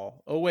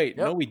Paul. Oh wait,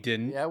 no, Yep. we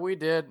didn't. Yeah, we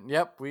did.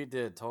 Yep, we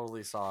did.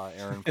 Totally saw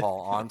Aaron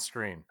Paul on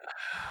screen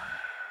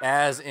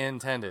as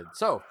intended.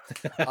 So,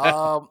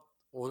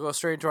 we'll go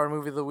straight into our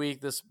movie of the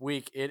week. This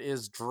week it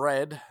is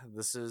Dread.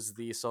 This is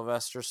the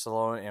Sylvester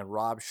Stallone and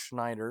Rob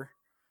Schneider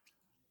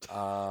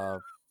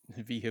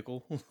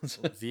Vehicle.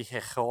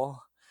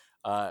 vehicle.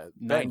 Ben,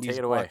 take 90s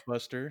it away.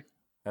 blockbuster.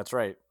 That's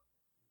right.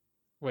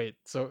 Wait.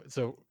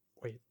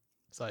 Wait.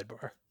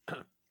 Sidebar.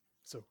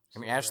 so. I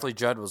mean, we are- Ashley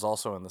Judd was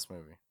also in this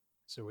movie.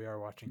 So we are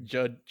watching.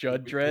 Judd we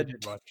Dredd.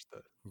 did watch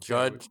the.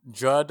 Judd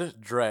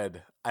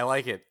Dredd. I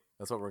like it.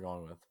 That's what we're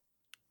going with.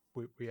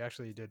 We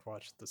actually did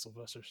watch the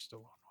Sylvester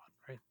Stallone one,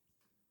 right?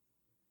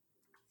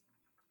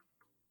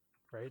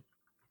 Right.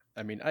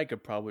 I mean, I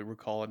could probably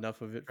recall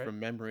enough of it Right. from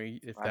memory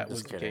if I'm that was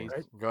just the kidding.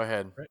 case. Right. Go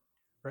ahead.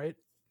 Right.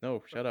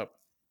 No, shut up.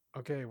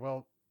 Okay.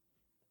 Well,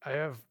 I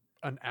have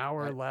an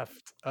hour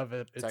left of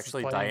it. It's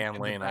actually playing Diane in the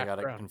Lane. I got it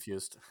background.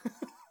 confused.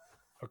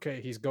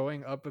 Okay, he's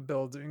going up a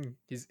building.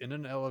 He's in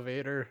an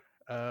elevator.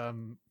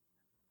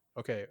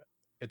 Okay,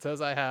 it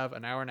says I have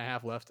an hour and a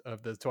half left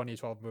of the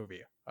 2012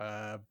 movie.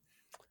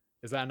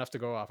 Is that enough to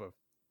go off of?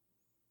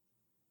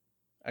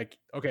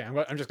 Okay,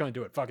 I'm just going to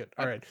do it. Fuck it.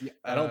 All right.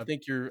 I don't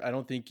think you're.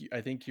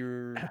 I think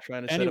you're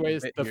trying to.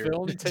 Anyways, set up a bit the here.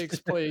 film takes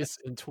place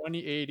in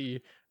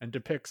 2080 and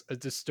depicts a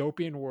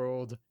dystopian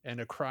world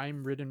and a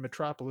crime-ridden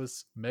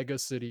metropolis, Mega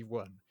City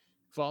 1.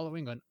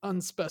 Following an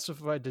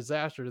unspecified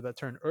disaster that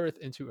turned Earth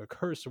into a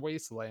cursed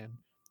wasteland,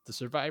 the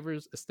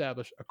survivors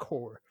establish a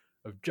corps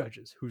of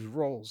judges whose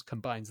roles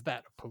combines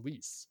that of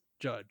police,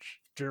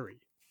 judge,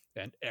 jury,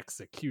 and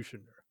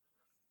executioner.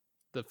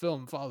 The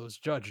film follows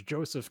Judge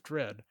Joseph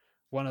Dredd,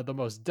 one of the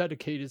most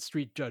dedicated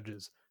street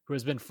judges, who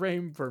has been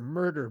framed for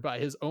murder by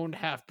his own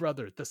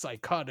half-brother, the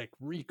psychotic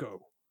Rico.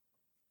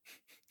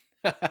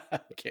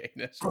 Okay,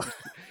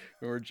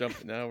 we're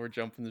jumping. Now we're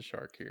jumping the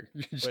shark here.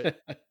 Wait.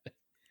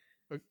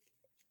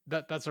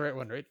 That's the right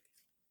one, right?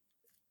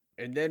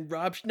 And then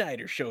Rob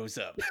Schneider shows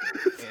up,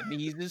 and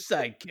he's the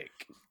sidekick.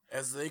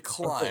 As they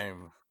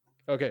climb.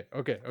 Okay.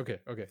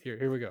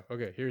 Here we go.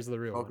 Okay, here's the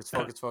real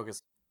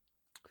Focus.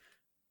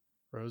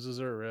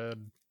 Roses are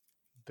red.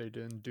 They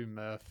didn't do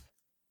meth.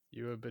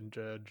 You have been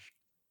judged.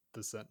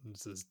 The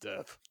sentence is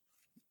death.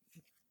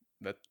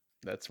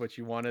 That's what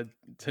you wanted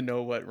to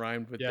know. What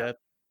rhymed with death?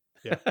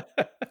 Yeah.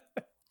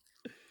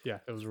 Yeah,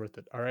 it was worth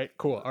it. All right,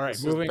 cool. All right,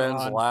 This moving is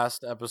Ben's on.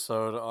 last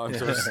episode on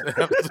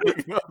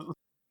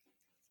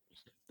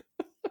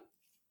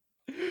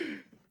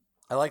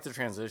I like the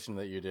transition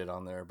that you did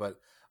on there, but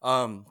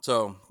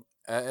so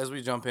as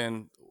we jump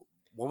in,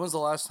 when was the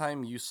last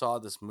time you saw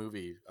this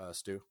movie,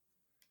 Stu?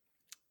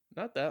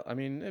 Not that. I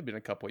mean, it'd been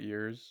a couple of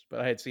years, but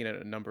I had seen it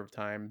a number of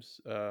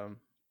times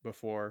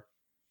before.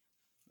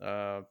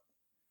 But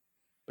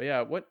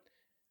yeah, what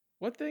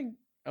thing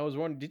I was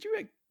wondering? Did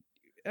you?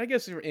 I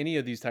guess there were any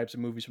of these types of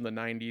movies from the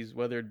 '90s,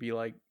 whether it be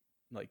like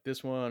like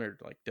this one or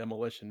like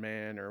Demolition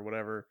Man or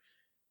whatever,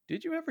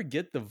 did you ever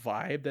get the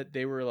vibe that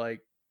they were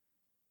like,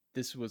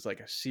 this was like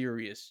a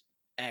serious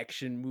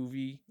action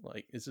movie?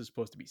 Like, this is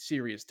supposed to be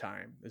serious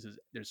time.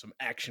 There's some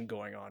action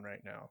going on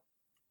right now.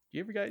 Do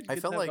you ever guys I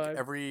get felt that like vibe?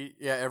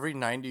 every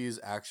 '90s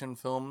action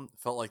film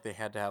felt like they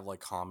had to have like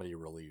comedy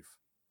relief.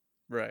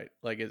 Right.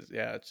 Like it's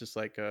just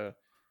like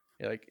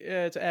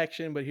it's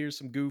action, but here's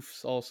some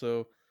goofs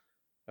also.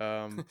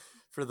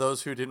 For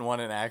those who didn't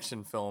want an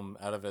action film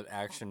out of an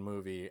action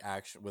movie,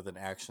 action with an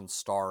action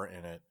star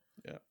in it,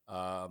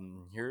 Yeah.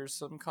 here's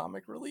some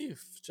comic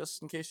relief,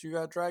 just in case you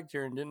got dragged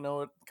here and didn't know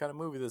what kind of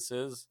movie this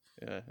is.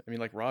 Yeah. I mean,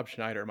 like Rob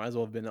Schneider might as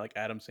well have been like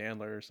Adam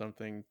Sandler or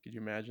something. Could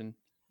you imagine?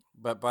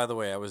 But by the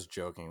way, I was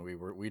joking.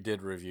 We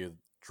did review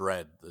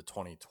Dread, the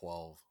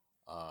 2012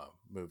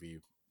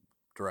 movie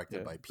directed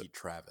Yeah. by Pete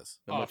Travis.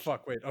 Oh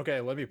fuck! Wait.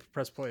 Okay, let me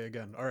press play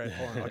again. All right,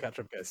 hold on. I'll catch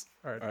up, guys.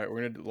 All right. All right,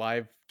 we're gonna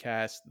live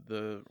cast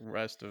the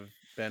rest of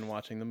Ben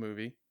watching the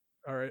movie.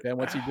 All right. Ben,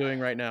 what's he doing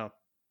right now?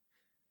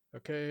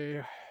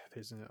 Okay.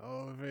 There's an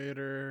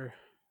elevator.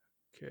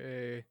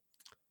 Okay.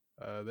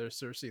 There's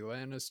Cersei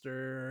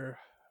Lannister.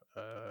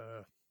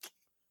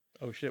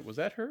 Oh shit, was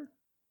that her?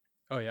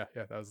 Oh yeah,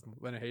 that was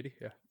Lena Headey.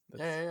 Yeah.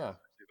 Yeah.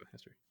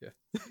 History. Yeah.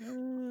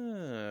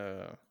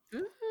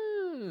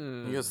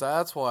 What Because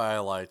that's why I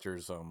liked her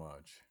so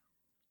much.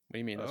 do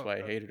you mean? That's why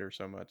I hated her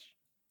so much.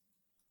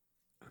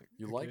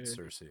 You liked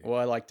Cersei. Well,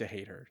 I like to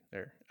hate her.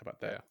 There, how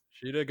about that? Yeah,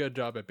 she did a good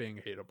job at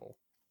being hateable.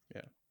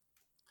 Yeah.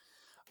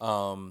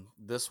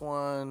 This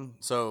one.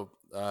 So,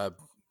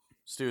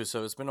 Stu.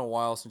 So it's been a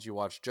while since you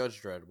watched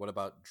Judge Dredd. What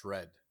about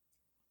Dredd?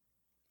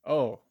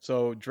 Oh,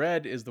 so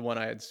Dredd is the one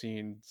I had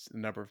seen a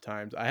number of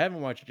times. I haven't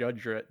watched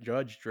Judge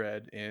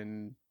Dredd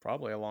in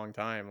probably a long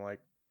time. Like,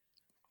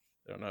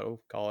 I don't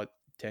know, call it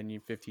 10,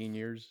 15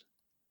 years.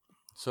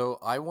 So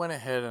I went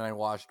ahead and I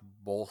watched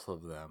both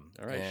of them.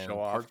 All right, and show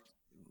off.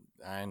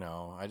 I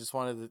know. I just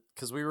wanted to,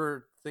 because we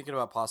were thinking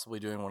about possibly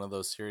doing one of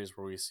those series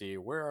where we see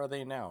where are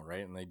they now,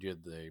 right? And they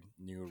did the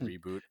new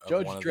reboot of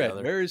Judge one of Dredd, the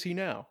other. where is he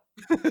now?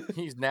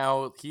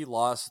 He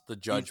lost the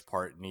judge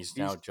part, and he's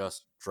now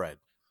just Dredd.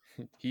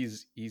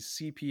 He's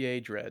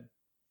CPA Dredd.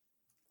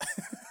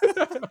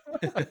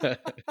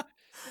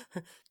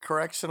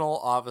 Correctional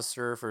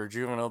officer for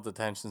juvenile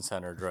detention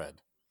center Dredd.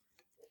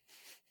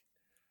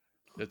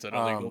 It's an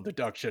illegal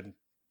deduction.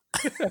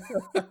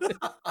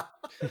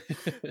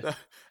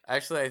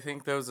 Actually, I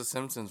think that was The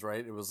Simpsons,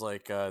 right? It was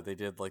like they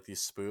did like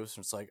these spoofs,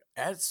 and it's like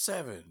at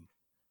 7,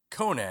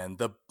 Conan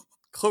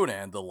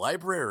the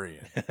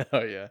librarian.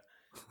 Oh yeah.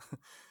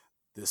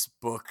 This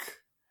book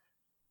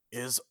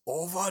is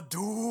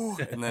overdue,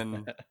 and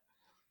then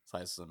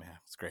slices them in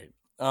half. It's great.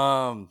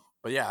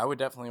 But yeah, I would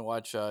definitely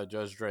watch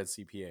Judge Dredd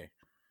CPA.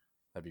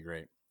 That'd be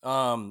great.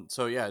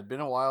 So yeah, it'd been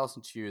a while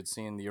since you had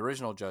seen the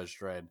original Judge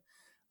Dredd.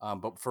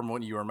 But from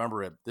what you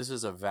remember it, this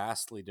is a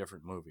vastly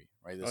different movie,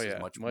 right? This is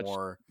much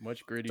more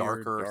grittier,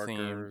 darker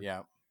themed.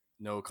 Yeah,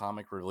 no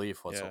comic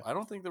relief whatsoever. Yeah. I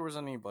don't think there was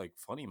any like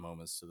funny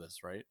moments to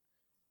this, right?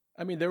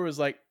 I mean, there was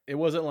like it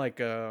wasn't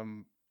like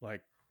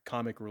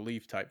comic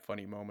relief type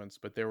funny moments,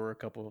 but there were a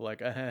couple of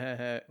like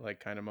like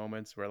kind of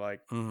moments where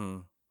like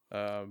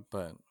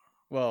but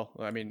well,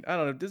 I mean, I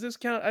don't know. Does this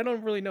count? I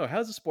don't really know. How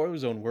does the spoiler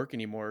zone work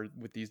anymore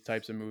with these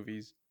types of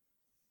movies?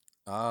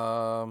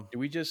 Do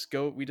we just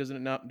go?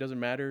 Doesn't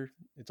matter.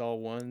 It's all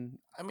one.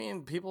 I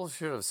mean, people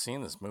should have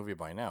seen this movie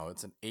by now.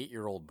 It's an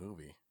 8-year-old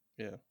movie.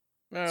 Yeah.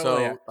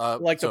 So,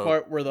 the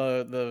part where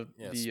the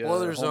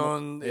spoiler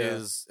zone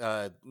is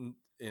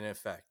in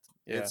effect.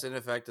 Yeah. It's in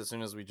effect as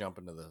soon as we jump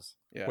into this.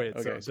 Yeah. Wait,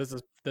 okay. so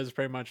this is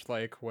pretty much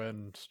like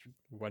when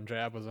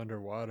Jab was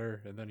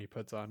underwater and then he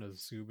puts on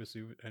his scuba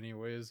suit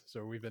anyways.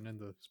 So we've been in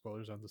the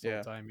spoiler zone this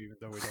whole time, even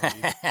though we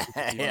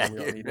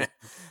don't need it.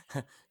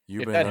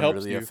 You've been under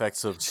the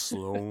effects of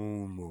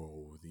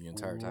slow-mo the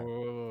entire time.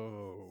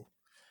 Whoa.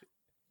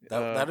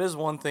 That is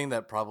one thing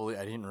that probably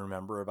I didn't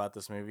remember about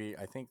this movie.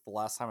 I think the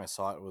last time I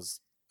saw it was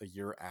a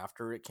year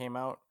after it came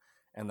out,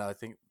 and I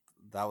think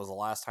that was the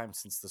last time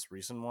since this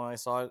recent one I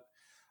saw it.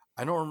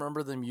 I don't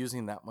remember them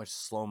using that much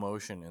slow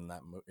motion in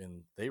that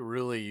movie. They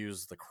really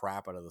used the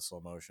crap out of the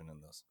slow motion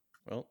in this.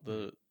 Well,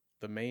 the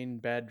main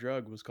bad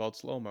drug was called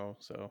slow-mo,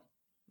 so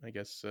I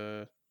guess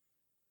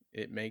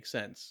it makes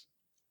sense.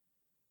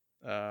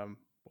 What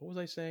was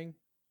I saying?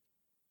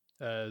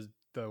 The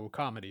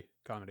comedy.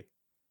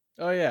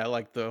 Oh yeah,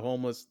 like the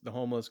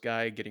homeless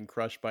guy getting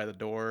crushed by the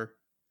door.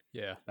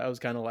 Yeah, that was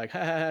kind of like,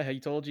 ha, he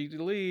told you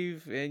to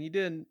leave and you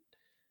didn't.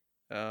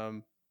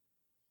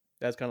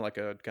 That's kind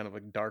of a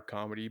dark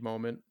comedy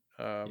moment.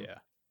 Yeah.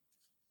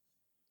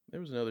 There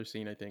was another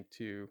scene I think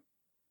too,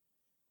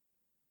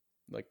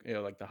 like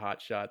like the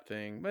hot shot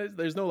thing. But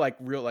there's no like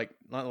real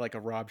not like a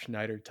Rob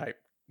Schneider type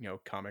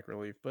comic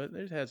relief, but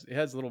it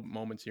has little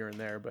moments here and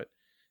there. But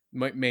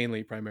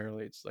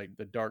primarily, it's like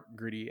the dark,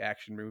 gritty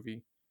action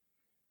movie.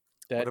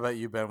 What about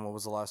you, Ben? What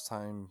was the last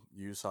time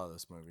you saw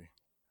this movie?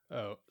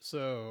 Oh,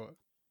 so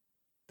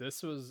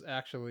this was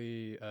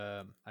actually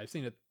I've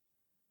seen it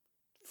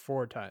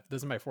 4 times.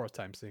 This is my 4th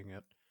time seeing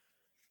it,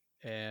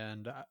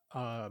 and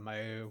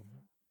my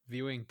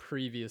viewing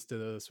previous to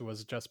this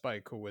was just by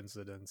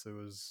coincidence. It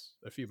was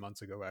a few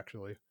months ago,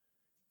 actually.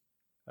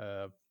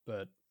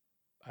 But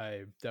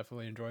I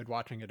definitely enjoyed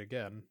watching it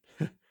again.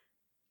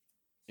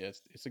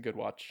 Yes, it's a good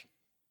watch.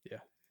 Yeah,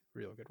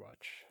 real good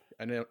watch.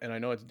 I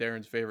know it's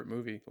Darren's favorite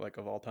movie, like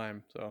of all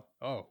time. So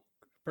Oh,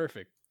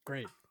 perfect.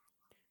 Great.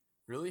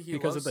 Really, he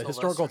Because loves of the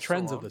Sylvester historical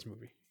trends of Stallone? this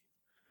movie.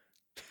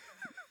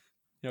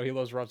 He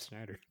loves Rob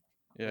Schneider.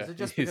 yeah, Is it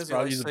just because he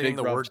likes he's a saying big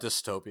the Rob. word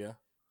dystopia?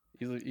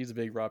 He's a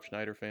big Rob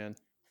Schneider fan.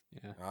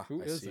 Yeah. Ah,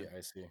 Who I isn't? see.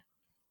 I see.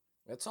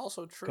 That's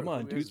also true. Come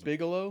on, Who Deuce isn't?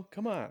 Bigelow.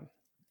 Come on.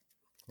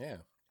 Yeah.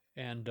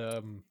 And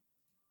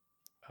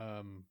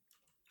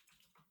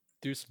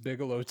Deuce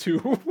Bigelow too.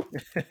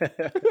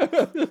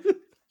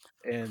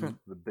 And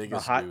The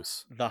biggest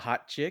deuce. the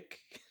hot chick.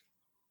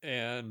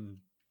 And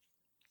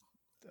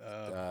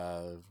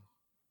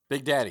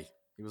Big Daddy.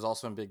 He was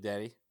also in Big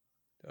Daddy.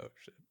 oh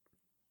shit.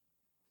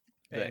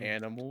 The And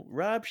animal.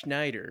 Rob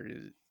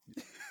Schneider.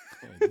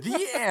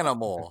 The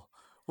animal.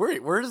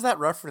 Where is that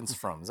reference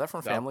from? Is that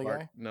from South Family Park.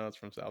 Guy? No, it's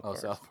from South Oh, Park.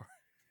 South Park.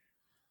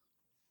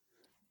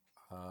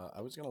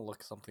 I was gonna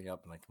look something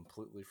up and I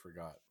completely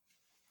forgot.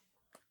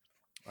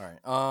 All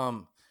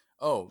right.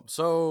 Oh,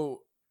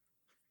 so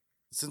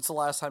since the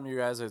last time you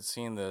guys had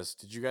seen this,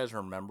 did you guys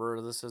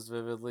remember this as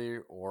vividly,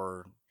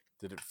 or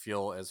did it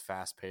feel as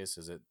fast paced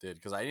as it did?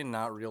 Because I did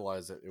not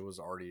realize that it was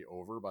already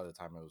over by the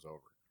time it was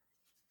over.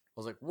 I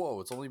was like,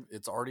 "Whoa!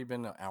 It's already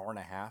been an hour and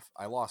a half."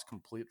 I lost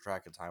complete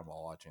track of time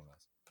while watching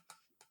this.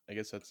 I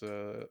guess that's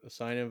a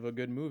sign of a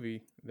good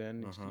movie.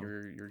 Then Mhm.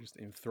 you're just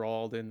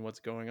enthralled in what's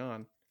going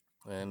on.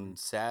 And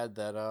sad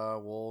that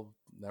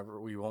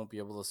we won't be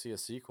able to see a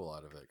sequel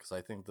out of it, because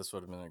I think this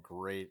would have been a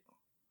great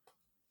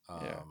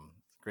Yeah.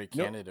 great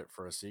No- candidate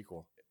for a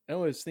sequel. I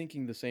was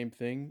thinking the same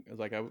thing. I was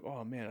like,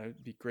 oh man,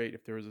 it'd be great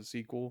if there was a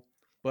sequel,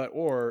 but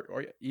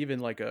or even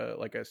like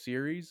a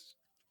series.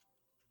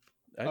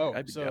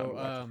 I'd be down to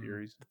watch a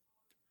series.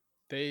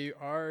 they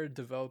are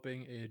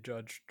developing a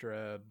Judge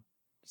Dredd TV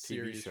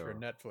series for show.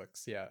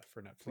 Netflix. Yeah,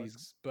 for Netflix.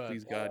 Please- but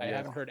please God, I yes.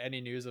 haven't heard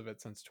any news of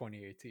it since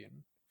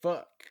 2018.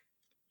 Fuck.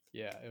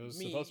 Yeah, it was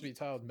supposed to be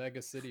titled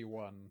Mega City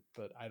 1,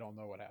 but I don't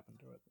know what happened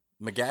to it.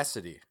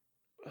 Megacity.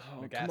 Oh,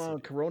 come on,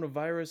 Megacity.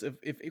 coronavirus.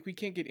 If we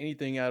can't get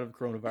anything out of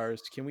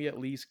coronavirus, can we at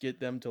least get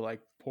them to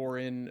like pour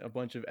in a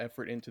bunch of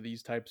effort into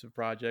these types of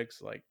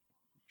projects like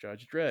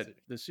Judge Dredd,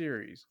 the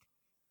series?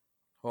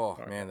 Oh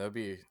Sorry. man, that'd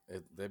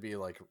be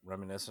like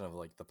reminiscent of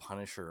like The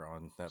Punisher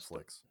on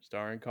Netflix.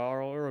 Starring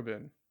Carl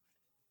Urban.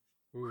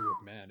 Ooh,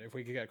 man, if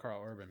we could get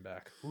Carl Urban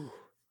back. Ooh.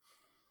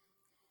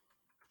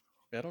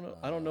 I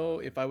don't know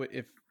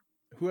if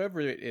whoever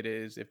it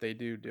is, if they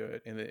do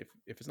it, and if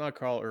it's not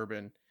Carl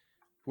Urban,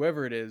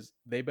 whoever it is,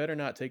 they better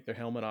not take their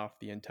helmet off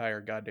the entire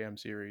goddamn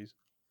series.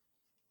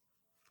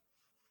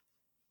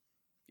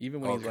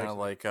 Even when he's kind of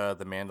like The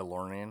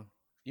Mandalorian.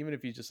 even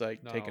if he's just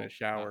like taking a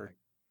shower.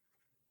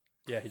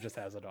 Yeah, he just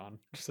has it on.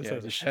 Just Yeah,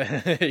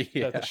 has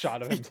yeah. a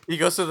shot of him. He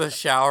goes to the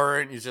shower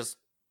and he's just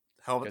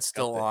helmet It's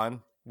still got the-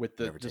 on. with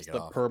Never take just it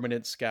the off.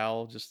 permanent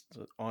scowl just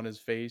on his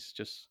face,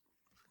 just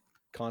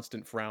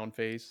constant frown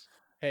face.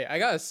 Hey, I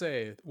gotta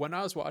say, when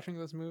I was watching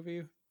this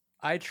movie,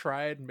 I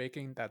tried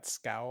making that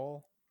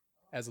scowl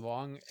as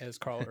long as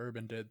Carl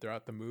Urban did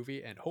throughout the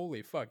movie, and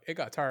holy fuck, it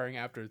got tiring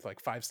after like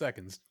 5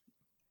 seconds.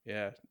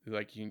 Yeah,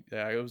 like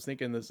I was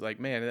thinking this, like,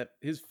 man, that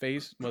his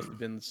face must have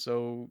been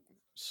so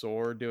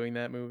sore doing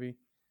that movie.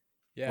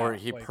 Yeah, Or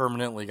he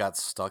permanently got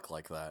stuck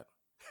like that.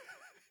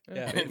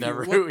 Yeah, And if you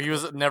look- he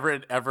was never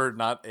ever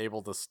not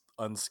able to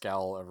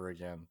unscowl ever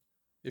again.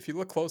 If you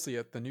look closely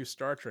at the new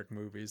Star Trek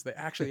movies, they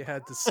actually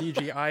had to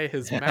CGI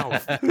his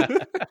mouth.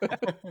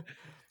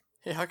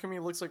 Hey, how come he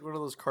looks like one of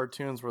those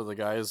cartoons where the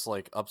guy is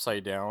like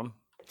upside down?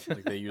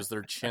 Like they use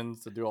their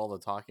chins to do all the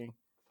talking.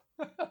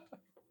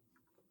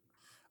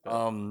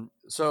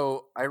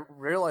 So I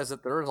realized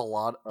that there is a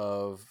lot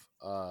of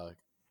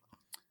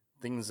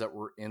things that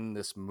were in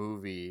this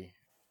movie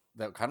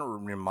that kind of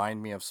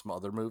remind me of some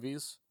other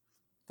movies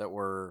that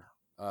were,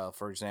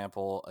 for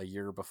example, a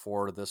year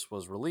before this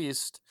was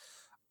released,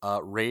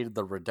 Raid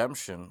the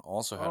Redemption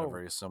also had a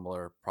very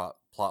similar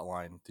plot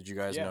line. Did you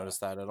guys notice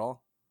that at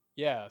all?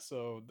 Yeah,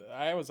 so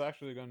I was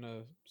actually going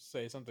to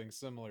say something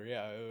similar.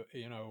 Yeah,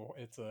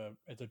 it's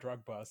a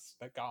drug bust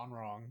that gone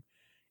wrong,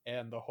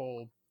 and the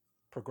whole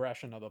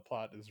progression of the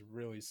plot is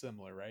really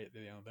similar, right?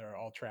 They're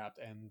all trapped,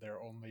 and their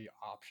only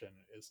option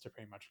is to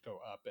pretty much go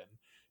up and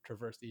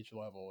traverse each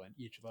level, and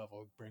each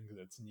level brings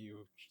its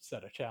new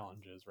set of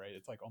challenges, right?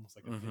 It's like almost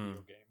like a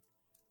video game.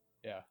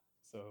 Yeah,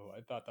 so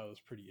I thought that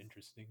was pretty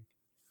interesting.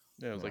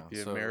 Yeah, it was like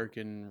the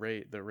American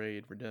Raid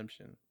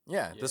Redemption.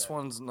 Yeah, this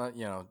one's not,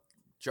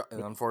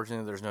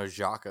 unfortunately, there's no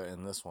Xhaka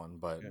in this one,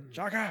 but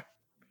Xhaka,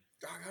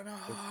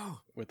 no,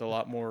 with a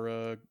lot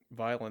more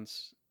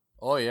violence.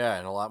 Oh yeah,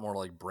 and a lot more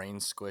like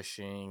brain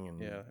squishing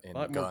and a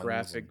lot more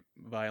graphic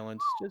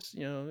violence. Just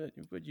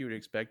what you would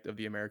expect of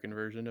the American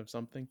version of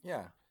something.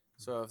 Yeah.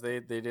 So if they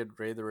did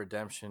Raid the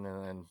Redemption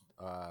and then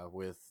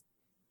with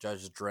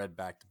Judge Dredd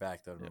back to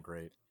back, that would be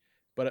great.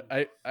 But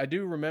I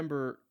do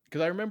remember, because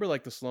I remember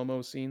like the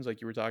slow-mo scenes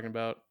like you were talking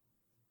about.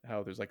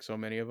 how there's like so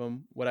many of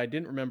them. What I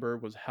didn't remember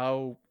was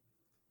how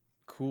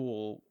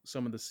cool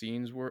some of the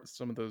scenes were,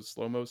 some of those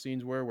slow-mo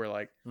scenes were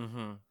like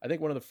Mm-hmm. I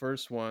think one of the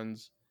first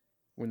ones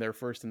when they're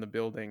first in the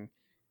building,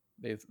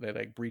 they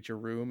like breach a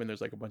room and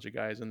there's like a bunch of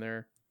guys in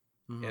there,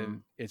 Mm-hmm.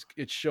 and it's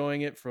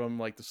showing it from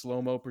like the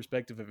slow-mo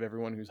perspective of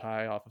everyone who's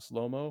high off of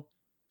slow-mo,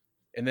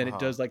 and then it Uh-huh.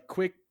 does like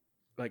quick,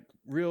 like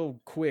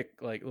real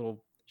quick, like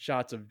little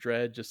shots of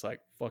Dredd just like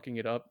fucking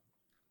it up,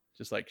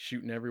 just like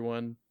shooting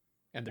everyone,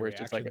 And the where it's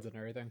just like reactions and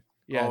everything.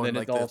 yeah, Oh, and and then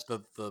it like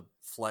all the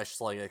flesh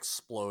like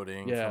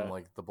exploding from yeah.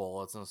 like the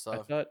bullets and I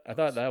stuff. thought I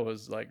thought that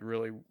was like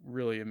really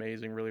really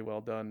amazing, really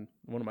well done.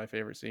 One of my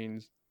favorite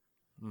scenes.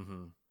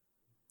 Mm-hmm.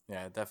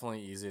 Yeah,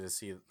 definitely easy to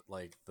see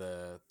like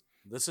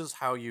this is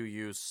how you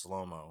use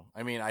slow-mo.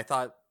 I mean, I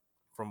thought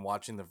from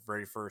watching the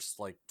very first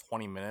like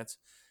 20 minutes,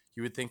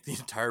 you would think the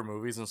entire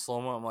movie's in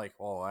slow-mo. I'm like,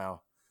 oh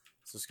wow,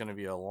 this is gonna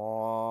be a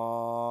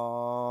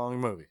long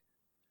movie.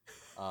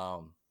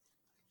 Um,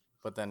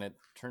 but then it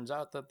turns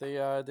out that they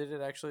did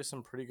it actually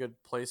some pretty good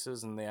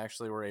places, and they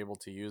actually were able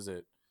to use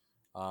it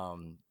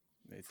um,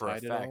 They for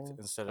effect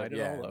instead of tied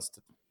it all up.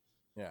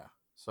 yeah.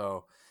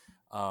 So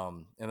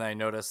and I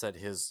noticed that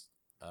his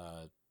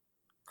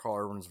Carl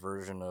Urban's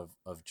version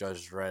of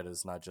Judge Dredd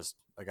is not just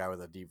a guy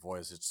with a deep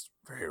voice; it's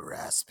very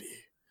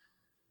raspy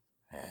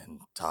and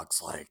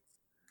talks like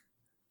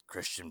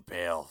Christian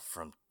Bale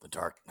from The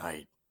Dark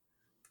Knight.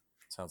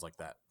 Sounds like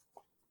that.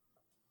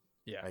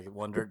 Yeah. I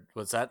wondered,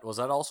 was that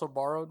also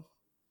borrowed?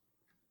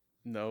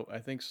 No, I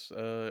think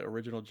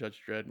original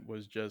Judge Dredd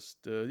was just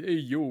hey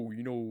yo,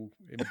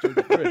 I'm Judge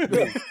Dredd.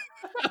 Yo.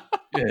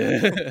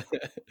 Yeah.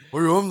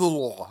 We am the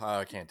law.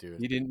 I can't do it.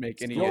 He didn't make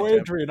It's any too Yo, old.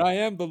 attempt. Adrian, I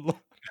am the.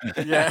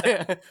 Yeah.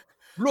 It's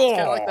kind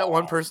of like that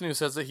one Law. person who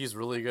says that he's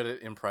really good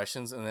at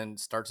impressions and then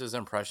starts his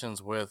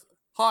impressions with,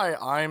 "Hi,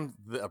 I'm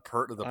the I'm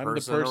the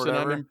person or person I'm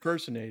whatever,"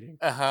 impersonating.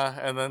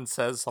 and then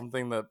says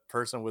something that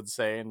person would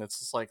say, and it's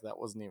just like that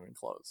wasn't even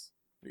close.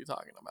 What are you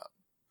talking about?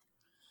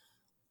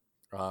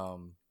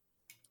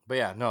 But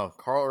yeah, no,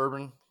 Carl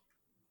Urban,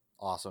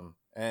 awesome,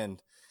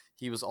 and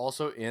he was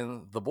also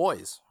in The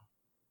Boys,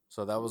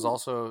 so that was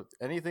also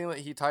anything that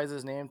he ties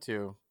his name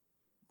to,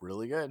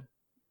 really good.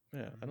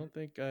 Yeah, I don't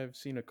think I've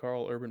seen a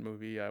Carl Urban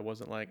movie. I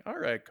wasn't like, all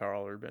right,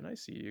 Carl Urban, I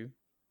see you.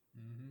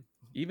 Mm-hmm.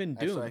 Even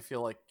Actually, I Doom,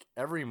 feel like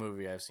every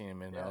movie I've seen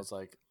him in, I Yeah. was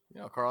like,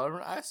 Carl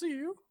Urban, I see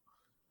you.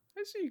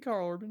 I see you,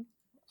 Carl Urban.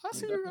 I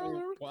He's see you, Carl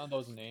definitely Urban. one of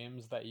those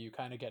names that you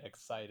kind of get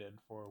excited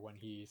for when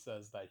he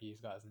says that he's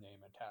got his name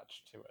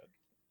attached to it.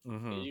 It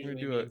Mm-hmm. We're gonna usually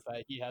do means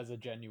that he has a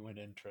genuine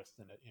interest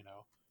in it.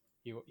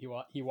 He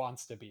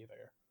wants to be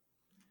there.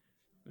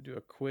 we'll do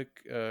a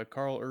quick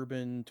Carl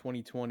Urban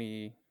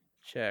 2020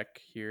 check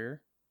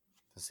here.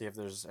 To see if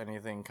there's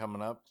anything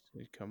coming up. See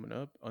it coming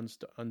up,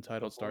 The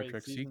untitled Star Boys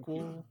Trek season 2.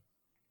 sequel.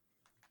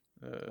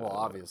 Well,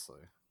 obviously.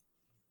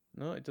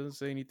 No, it doesn't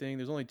say anything.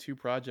 There's only 2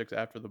 projects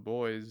after The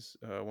Boys.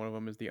 One of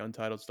them is the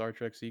untitled Star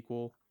Trek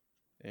sequel,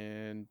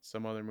 and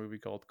some other movie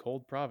called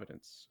Cold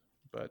Providence.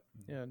 But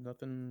yeah,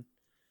 nothing.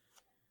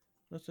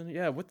 Nothing.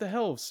 Yeah, what the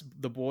hell?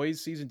 The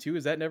Boys season 2,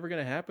 is that never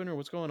gonna happen, or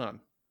what's going on?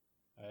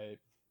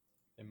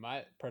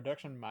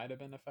 Production might have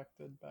been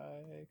affected by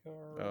Oh,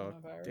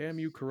 coronavirus. damn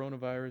you,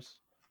 coronavirus!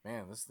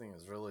 Man, this thing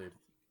is really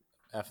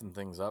effing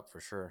things up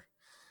for sure.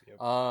 Yep.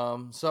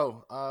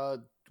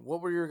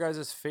 What were your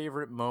guys'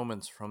 favorite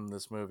moments from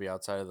this movie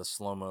outside of the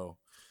slow-mo?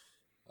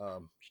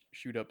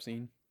 Shoot up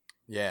scene.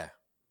 Yeah.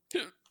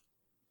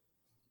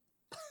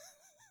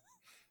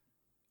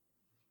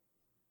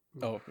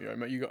 Oh,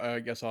 yeah, you go. I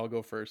guess I'll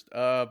go first.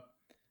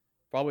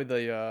 Probably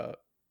the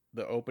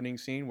opening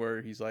scene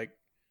where he's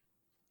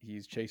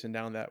chasing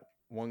down that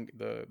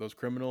those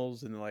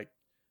criminals, and like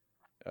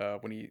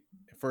when he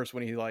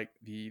like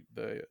the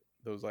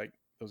those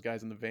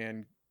guys in the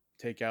van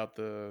take out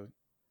the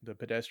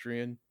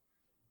pedestrian.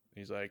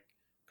 He's like,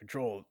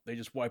 "Control, they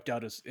just wiped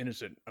out us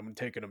innocent. I'm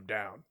taking them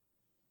down."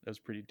 That was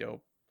pretty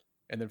dope.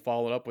 And then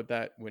followed up with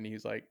that when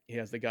he's like, he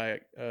has the guy,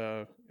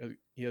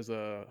 he has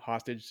a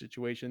hostage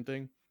situation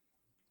thing,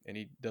 and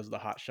he does the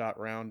hot shot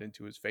round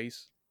into his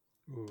face.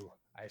 Ooh,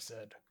 I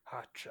said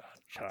hot shot.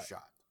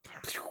 Shot.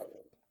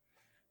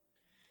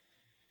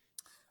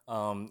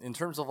 In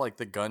terms of like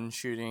the gun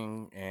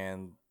shooting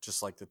and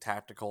just like the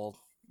tactical,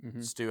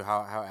 Mm-hmm. Stu,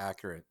 how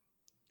accurate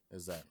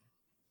is that?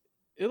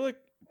 It looked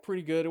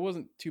pretty good. It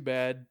wasn't too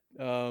bad.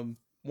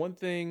 One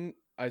thing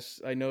I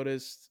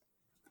noticed,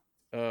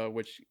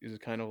 which is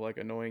kind of like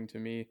annoying to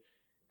me,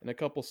 in a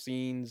couple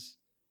scenes,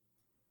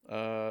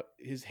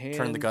 his Turn the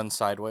hand. gun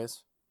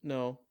sideways.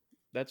 No,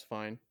 that's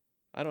fine.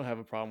 I don't have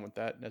a problem with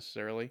that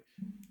necessarily.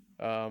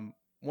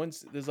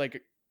 Once there's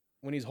like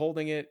when he's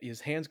holding it, his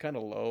hand's kind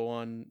of low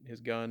on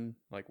his gun,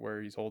 like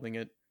where he's holding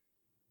it.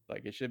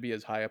 Like it should be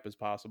as high up as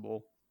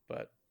possible,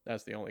 but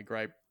that's the only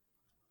gripe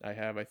I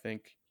have, I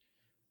think.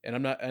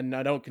 And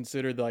I don't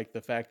consider like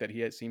the fact that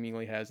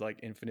seemingly has like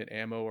infinite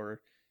ammo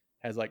or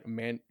has like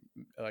a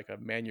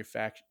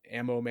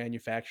ammo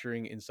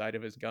manufacturing inside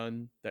of his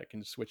gun that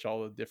can switch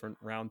all the different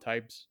round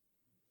types.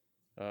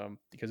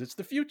 Because it's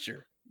the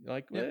future.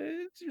 Like Yep.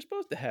 you're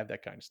supposed to have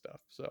that kind of stuff.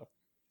 So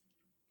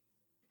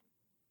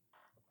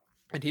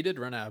And he did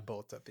run out of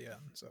bullets at the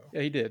end, so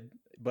Yeah, he did,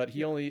 but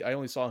yeah, I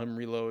only saw him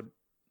reload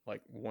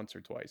like once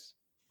or twice.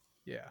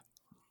 yeah.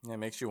 Yeah, it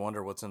makes you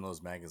wonder what's in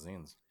those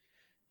magazines.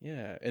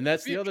 Yeah, and The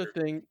that's the other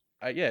future. thing.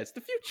 Yeah, it's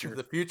the future.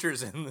 The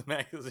future's in the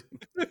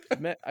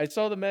magazine. I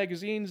saw the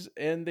magazines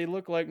and they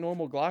look like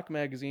normal Glock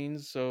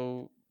magazines,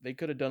 so they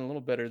could have done a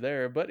little better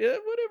there. But yeah,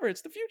 whatever.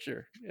 It's the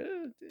future.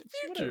 Yeah, it's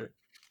Future. whatever.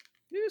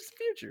 Yeah, it's the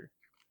future.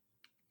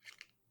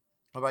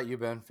 How about you,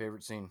 Ben?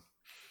 Favorite scene?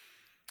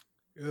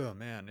 Oh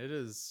man, it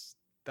is.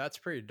 That's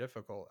pretty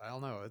difficult. I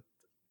don't know.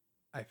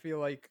 I feel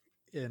like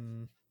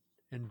in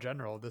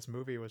general, this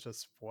movie was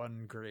just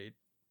one great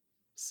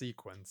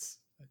sequence.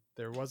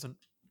 There wasn't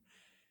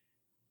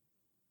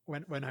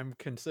when I'm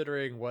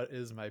considering what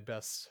is my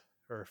best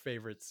or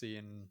favorite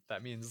scene,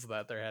 that means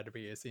that there had to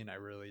be a scene I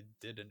really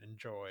didn't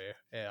enjoy,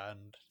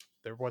 and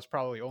there was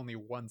probably only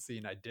one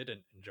scene I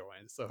didn't enjoy.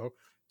 So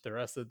the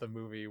rest of the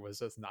movie was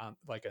just not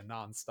like a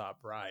nonstop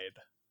ride,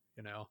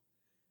 you know.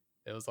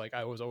 It was like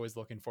I was always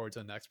looking forward to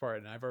the next part,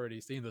 and I've already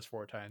seen this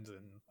 4 times,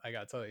 and I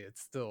gotta tell you, it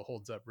still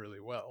holds up really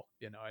well.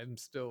 You know, I'm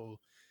still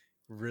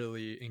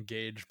really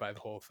engaged by the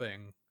whole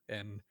thing,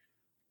 and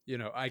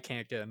I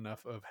can't get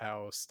enough of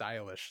how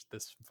stylish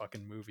this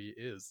fucking movie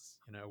is.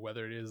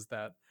 Whether it is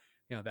that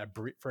that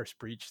first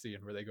breach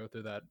scene where they go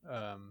through that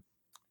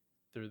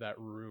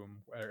room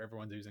where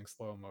everyone's using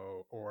slow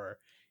mo, or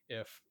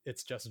if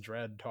it's just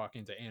Dredd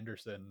talking to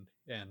Anderson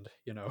and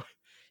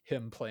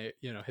him play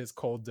his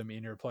cold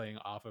demeanor playing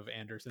off of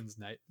Anderson's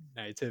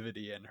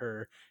naivety, and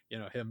her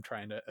him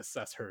trying to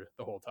assess her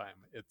the whole time.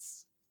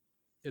 It's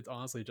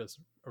honestly just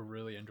a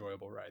really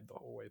enjoyable ride the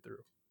whole way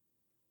through.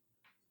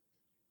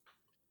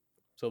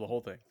 So the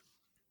whole thing.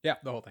 Yeah,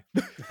 the whole thing.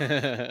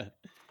 I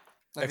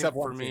Except think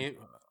for one scene. me,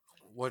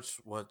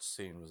 what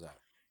scene was that?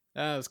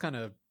 It was kind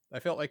of. I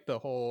felt like the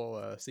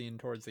whole scene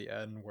towards the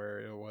end where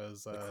it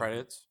was The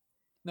credits?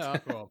 no,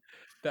 well,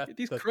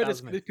 These that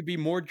credits, wasn't this could be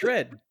more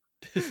Dread.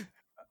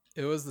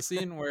 it was the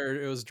scene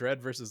where it was Dredd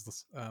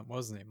versus what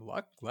was his name?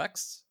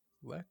 Lex?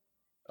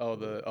 Oh,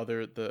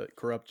 the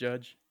corrupt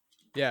judge.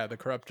 Yeah, the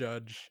corrupt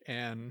judge,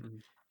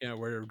 and Mhm.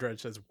 where Dredd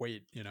says,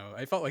 "Wait,"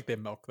 I felt like they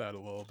milked that a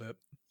little bit.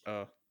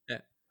 Oh, Yeah.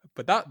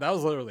 But that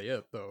was literally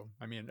it, though.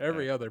 I mean, yeah,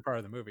 every other part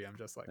of the movie, I'm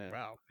just like, yeah.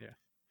 wow, yeah,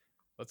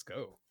 let's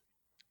go.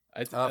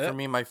 For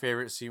me, my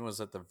favorite scene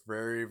was at the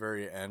very,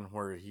 very end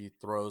where he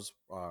throws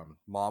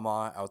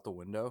Mama out the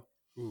window,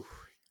 Ooh,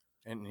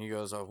 and he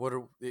goes, "What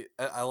are?"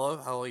 I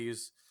love how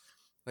he's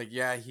like,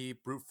 yeah, he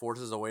brute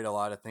forces away to a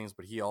lot of things,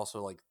 but he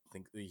also like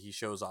he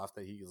shows off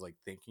that he's like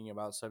thinking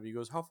about stuff. He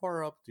goes, "How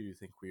far up do you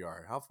think we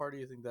are? How far do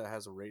you think that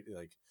has a rate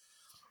like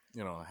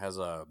has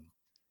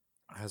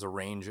a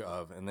range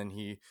of?" And then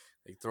he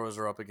like throws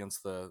her up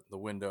against the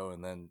window,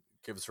 and then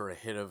gives her a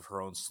hit of her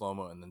own slow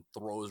mo, and then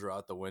throws her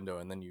out the window,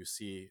 and then you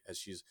see as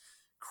she's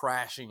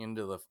crashing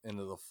into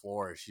the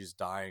floor, she's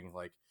dying,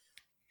 like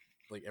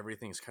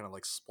everything's kind of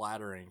like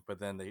splattering, but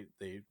then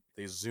they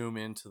zoom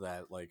into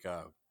that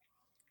that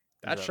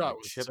that shot like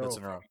was chip that's so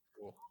in her. fucking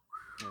cool.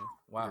 Yeah. Her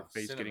Wow,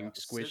 face getting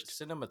squished.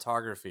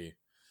 cinematography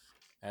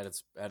at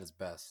its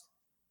best.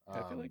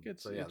 I feel like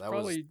So yeah, it's that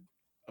was probably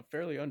a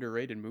fairly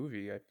underrated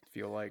movie. I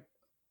feel like.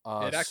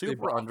 It actually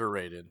super bombed.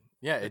 underrated.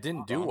 Yeah, It it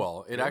didn't do Bomb?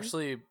 well. It Really?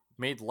 actually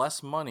made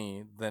less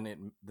money than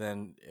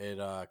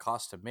it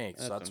cost to make.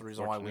 So That's that's the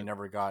reason why we unfortunate.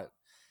 never got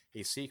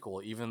a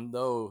sequel, even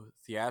though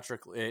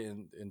theatrically,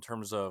 in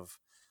terms of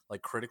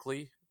like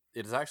critically,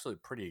 it is actually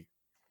pretty.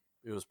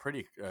 It was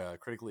pretty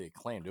critically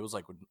acclaimed. It was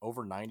like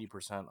over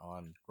 90%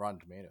 on Rotten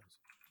Tomatoes.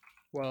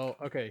 Well,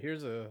 okay,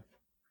 here's a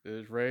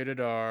It's rated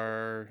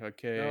R.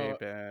 Okay, no.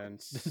 Ben.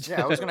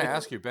 Yeah, I was gonna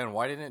ask you, Ben,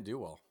 why didn't it do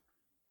well?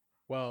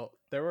 Well,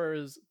 there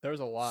was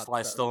a lot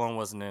Sly that Stallone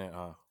wasn't in it,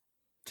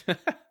 huh?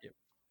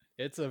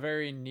 it's a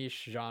very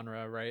niche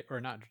genre, right?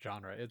 Or not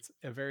genre. It's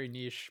a very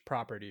niche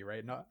property,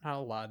 right? Not a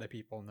lot of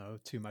people know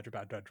too much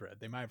about Judge Dredd.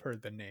 They might have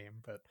heard the name,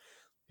 but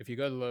if you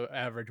go to the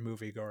average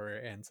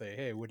moviegoer and say,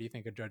 "Hey, what do you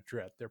think of Judge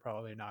Dredd?" They're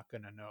probably not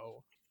going to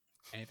know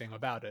anything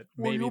about it.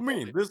 What do Maybe you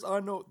they'll mean? This I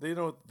know. They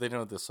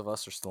know the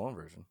Sylvester Stallone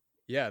version.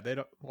 yeah, they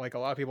don't like a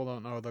lot of people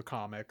don't know the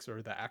comics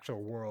or the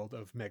actual world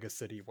of Mega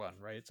City 1,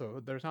 right?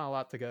 So there's not a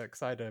lot to get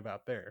excited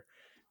about there.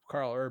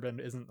 Carl Urban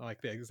isn't like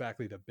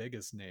exactly the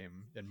biggest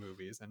name in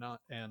movies, and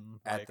not and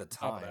At like the on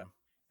top of that, time.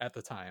 at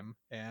the time,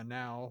 and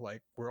now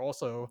like we're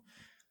also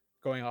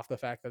going off the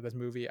fact that this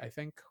movie I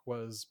think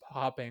was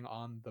hopping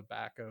on the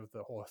back of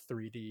the whole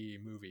 3D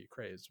movie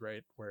craze,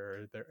 right?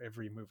 Where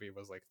every movie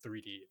was like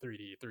 3D,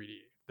 3D, 3D.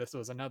 This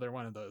was another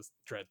one of those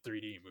Dread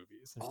 3D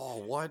movies. Oh,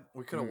 what?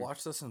 We could have Mm.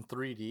 watched this in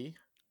 3D.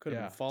 Could have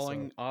been Yeah, so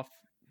falling off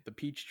the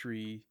peach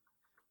tree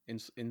in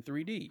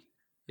 3D.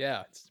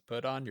 yeah,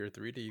 put on your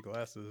 3D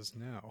glasses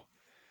now.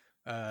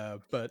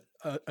 But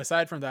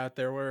aside from that,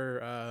 there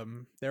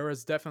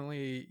was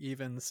definitely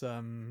even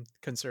some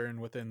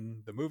concern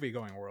within the movie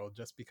going world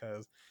just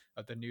because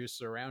of the news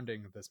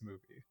surrounding this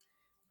movie.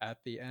 At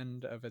the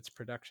end of its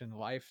production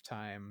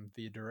lifetime,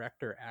 the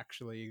director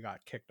actually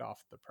got kicked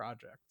off the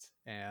project,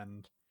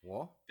 and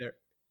What? there,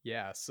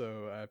 yeah.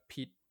 So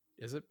Pete,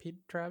 is it Pete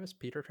Travis?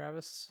 Peter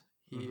Travis?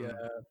 He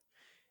Mm-hmm.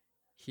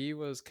 he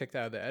was kicked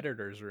out of the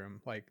editor's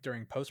room, like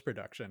during post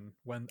production.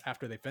 When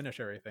after they finished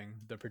everything,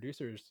 the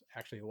producers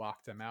actually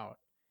locked him out,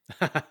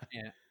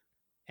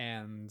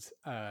 and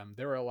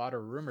there were a lot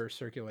of rumors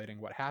circulating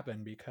what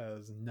happened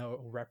because no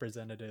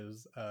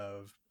representatives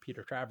of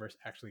Peter Travers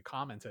actually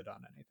commented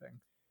on anything.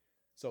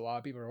 So a lot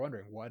of people are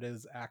wondering what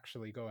is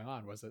actually going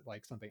on. Was it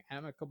like something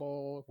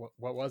amicable?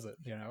 What was it?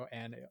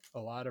 And a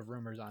lot of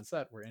rumors on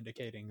set were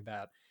indicating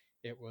that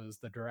it was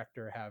the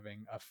director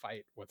having a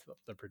fight with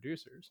the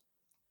producers.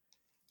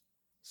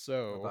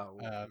 So About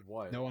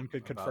what? no one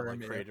could About like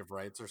confirm if creative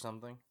rights or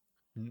something?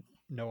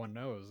 no one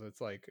knows.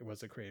 It's like,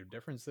 was it creative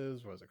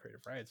differences? Was it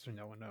creative rights?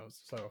 No one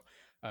knows. So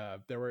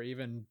there were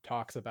even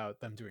talks about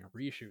them doing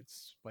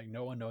reshoots. Like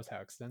no one knows how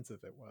extensive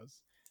it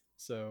was.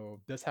 So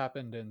this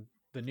happened in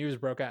the news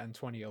broke out in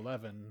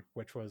 2011,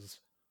 which was,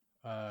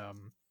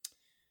 um,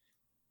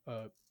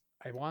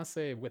 I want to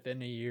say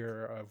within a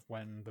year of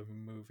when the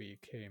movie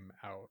came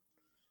out.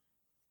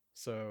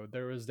 So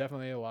there was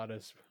definitely a lot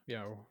of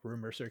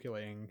rumor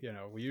circulating.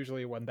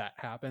 Usually when that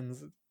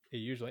happens, it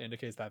usually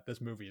indicates that this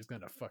movie is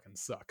gonna fucking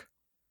suck,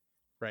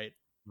 right?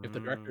 If the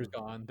director's Mm,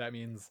 gone, that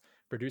means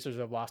producers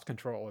have lost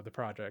control of the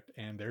project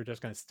and they're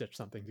just going to stitch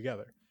something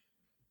together.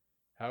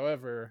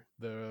 However,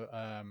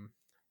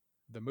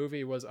 the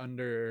movie was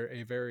under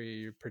a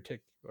very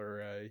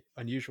particular,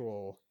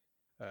 unusual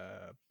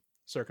uh,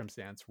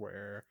 circumstance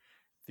where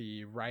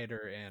the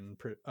writer and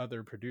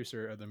other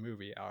producer of the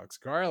movie, Alex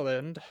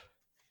Garland,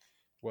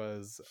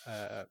 was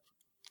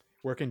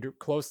working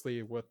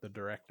closely with the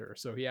director.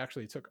 So he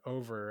actually took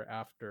over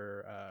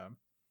after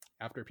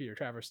Peter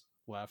Travers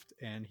left,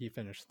 and he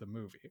finished the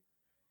movie.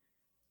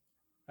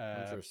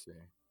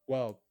 interesting.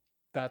 Well,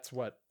 that's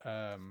what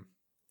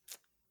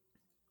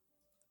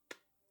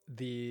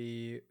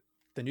the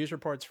news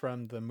reports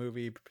from the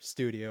movie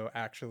studio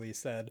actually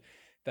said,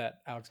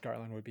 that Alex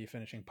Garland would be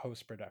finishing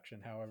post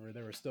production. However,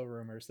 there were still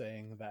rumors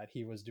saying that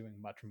he was doing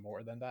much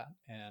more than that,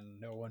 and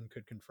no one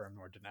could confirm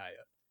nor deny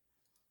it.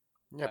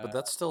 Yeah, but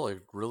that's still a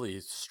really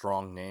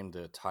strong name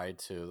to tie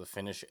to the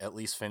finish, at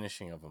least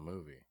finishing of a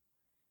movie.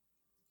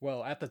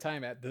 Well, at the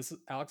time,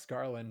 Alex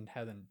Garland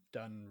hadn't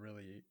done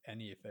really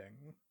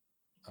anything.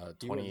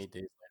 He was 28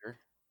 days later.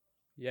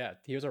 Yeah,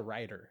 he was a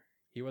writer.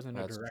 He wasn't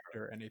a That's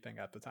director or anything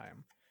at the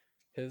time.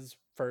 His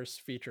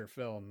first feature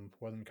film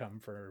wouldn't come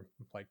for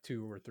like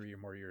 2 or 3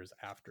 more years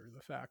after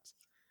the fact.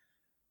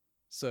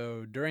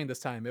 So during this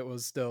time, it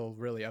was still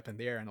really up in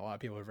the air, and a lot of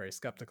people were very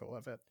skeptical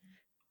of it.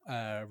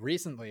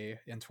 Recently,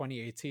 in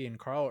 2018,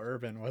 Carl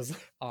Urban was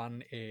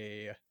on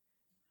a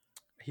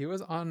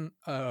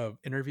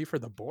interview for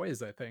The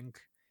Boys, I think,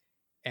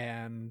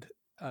 and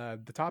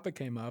the topic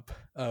came up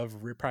of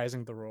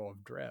reprising the role of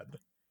Dredd.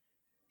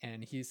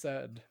 And he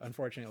said,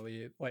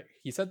 unfortunately, like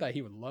he said that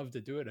he would love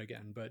to do it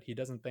again, but he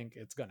doesn't think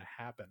it's going to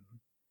happen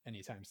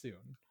anytime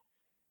soon.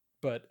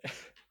 But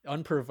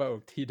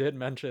unprovoked, he did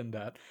mention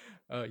that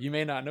you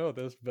may not know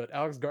this, but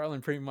Alex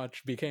Garland pretty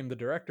much became the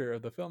director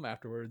of the film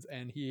afterwards,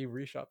 and he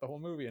reshot the whole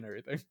movie and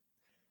everything.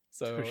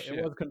 So Oh it shit.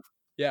 was,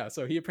 yeah.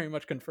 So he pretty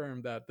much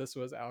confirmed that this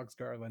was Alex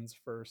Garland's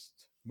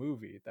first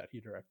movie that he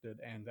directed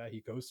and that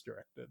he ghost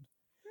directed.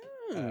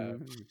 Hmm.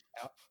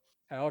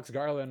 Alex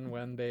Garland,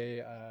 when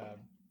they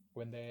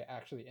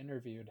actually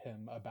interviewed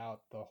him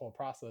about the whole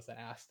process and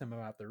asked him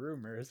about the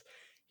rumors,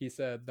 he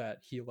said that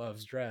he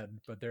loves Dredd,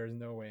 but there's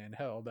no way in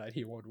hell that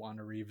he would want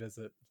to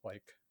revisit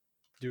like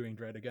doing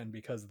Dredd again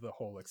because of the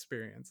whole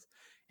experience,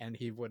 and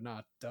he would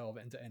not delve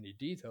into any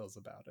details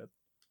about it.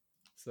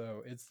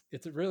 So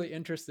it's really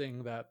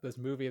interesting that this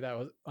movie that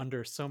was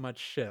under so much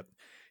shit,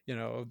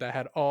 that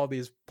had all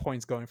these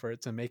points going for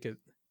it to make it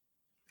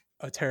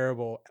a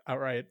terrible,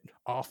 outright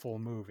awful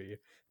movie,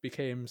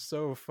 became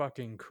so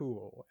fucking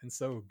cool and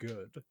so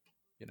good.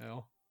 You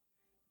know,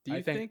 Do I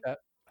you think think? that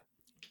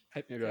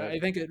Yeah, go ahead. I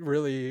think it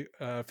really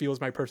fuels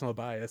my personal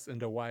bias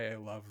into why I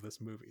love this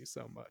movie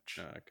so much.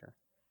 Okay.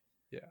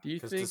 Yeah, Do you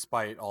Because think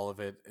despite all of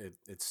it,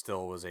 it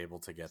still was able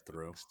to get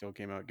through. still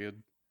came out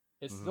good?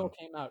 it Mm-hmm. still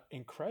came out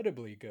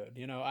incredibly good.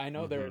 I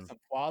know there are Mm-hmm. some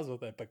flaws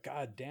with it, but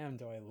god damn,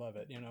 do I love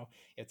it.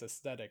 Its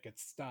aesthetic,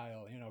 its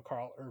style.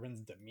 Carl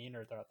Urban's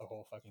demeanor throughout the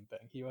whole fucking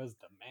thing. He was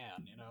the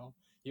man.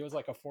 He was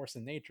like a force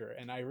in nature,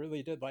 and I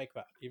really did like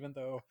that. Even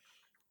though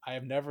I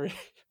have never,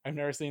 I've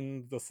never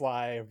seen the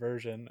Sly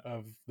version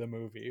of the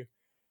movie.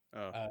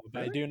 Oh,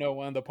 But I really? do know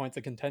one of the points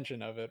of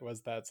contention of it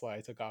was that Sly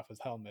took off his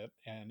helmet,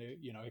 and it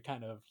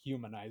kind of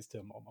humanized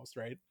him almost,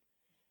 right?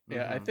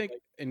 Yeah, I Mm-hmm. think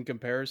Like, in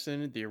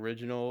comparison, the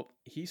original,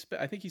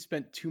 I think he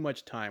spent too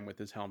much time with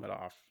his helmet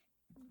off.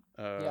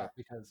 yeah,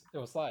 because it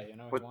was Sly, he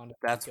But wanted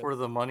to that's get. where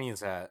the money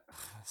is at.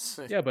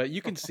 Yeah, but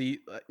you can see,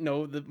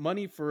 no, the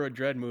money for a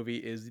Dread movie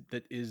is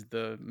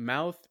the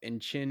mouth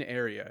and chin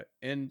area,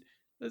 and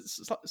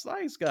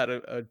Sly's got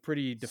a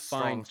pretty Strong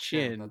defined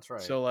chin. chin, That's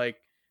right. so like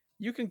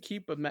you can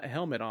keep a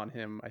helmet on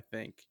him, I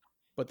think,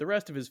 but the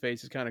rest of his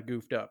face is kind of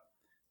goofed up.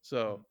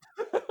 So,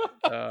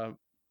 uh,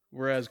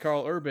 whereas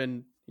Carl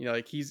Urban,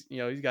 like he's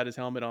got his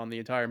helmet on the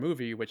entire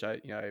movie, which I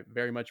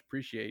very much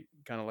appreciate,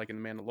 kind of like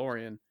in The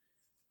Mandalorian,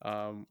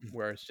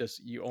 where it's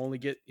just you only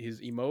get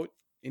his emote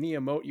any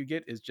emote you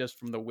get is just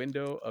from the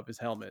window of his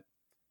helmet,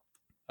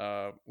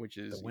 which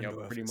The is window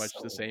of pretty his much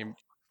the soul.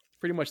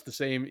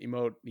 same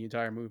emote the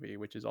entire movie,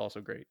 which is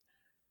also great.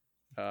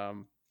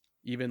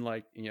 Even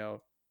like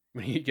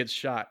when he gets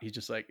shot, he's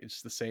just like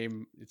it's the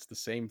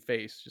same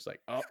face, just like,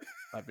 oh,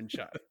 I've been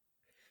shot.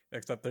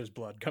 Except there's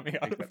blood coming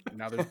out of Except it.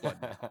 now there's blood.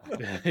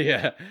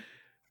 Yeah.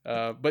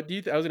 But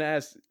I was gonna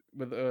ask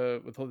with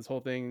this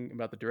whole thing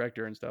about the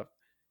director and stuff.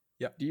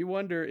 Yeah. Do you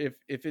wonder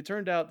if it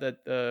turned out that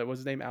what's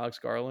his name, Alex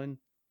Garland,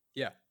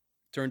 Yeah.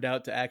 turned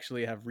out to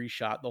actually have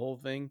reshot the whole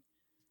thing?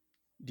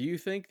 Do you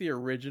think the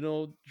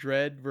original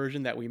Dread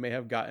version that we may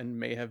have gotten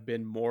may have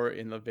been more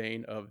in the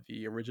vein of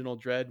the original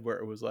Dread, where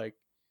it was like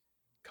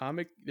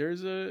comic?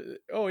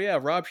 Oh yeah,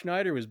 Rob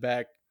Schneider was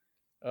back.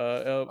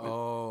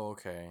 Oh,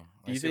 okay.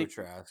 Do I you see think? what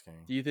you're asking.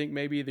 Do you think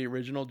maybe the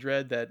original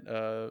Dread that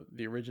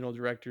the original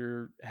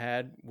director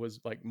had was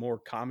like more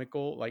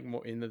comical, like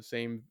more in the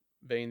same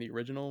vein the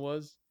original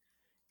was?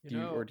 You Do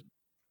you know, or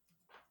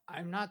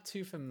I'm not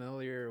too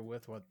familiar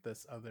with what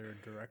this other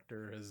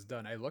director has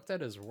done. I looked at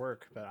his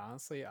work, but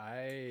honestly,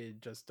 I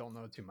just don't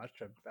know too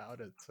much about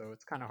it, so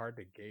it's kind of hard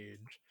to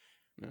gauge.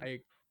 no. I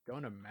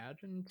don't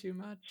imagine too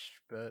much,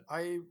 but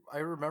I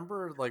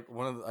remember like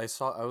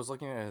I was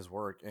looking at his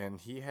work, and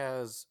he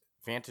has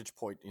Vantage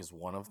Point is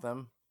one of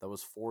them. That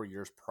was 4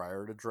 years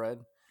prior to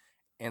Dread.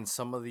 And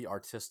some of the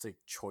artistic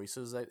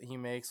choices that he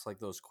makes, like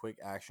those quick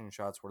action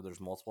shots where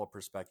there's multiple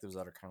perspectives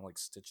that are kind of like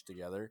stitched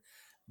together,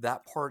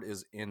 that part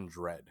is in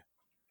Dread,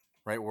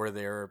 right? Where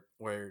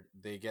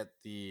they get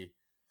the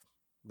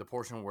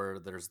portion where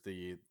there's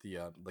the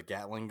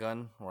Gatling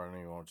gun, or I don't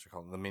even know what you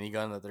call it, the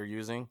minigun that they're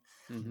using,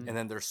 Mm-hmm. and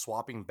then they're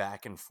swapping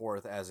back and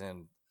forth, as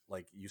in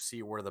like you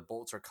see where the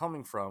bolts are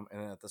coming from,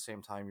 and then at the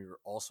same time you're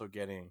also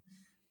getting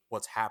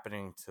what's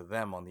happening to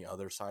them on the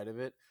other side of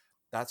it.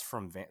 That's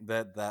from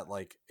that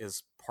like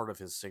is part of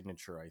his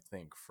signature, I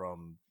think,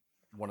 from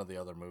one of the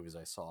other movies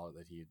I saw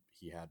that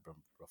he had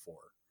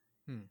before.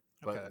 okay.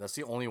 But that's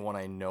the only one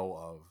I know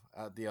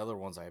of. The other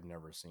ones I have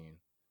never seen.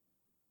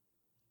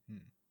 Hmm.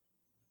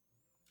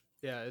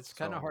 Yeah, it's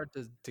kind of So hard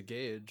to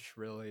gauge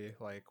really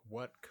like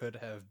what could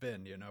have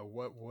been,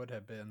 what would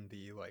have been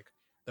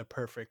the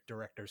perfect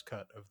director's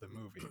cut of the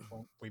movie.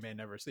 Well, we may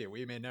never see it.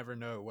 We may never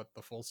know what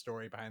the full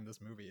story behind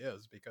this movie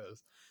is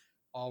because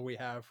all we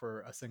have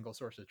for a single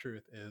source of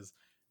truth is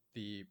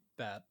the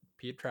that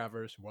Pete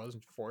Travers was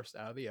forced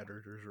out of the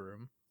editor's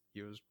room.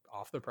 He was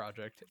off the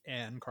project,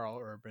 and Carl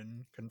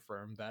Urban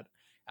confirmed that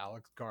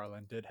Alex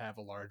Garland did have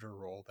a larger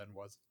role than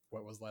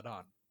what was let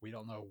on. We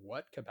don't know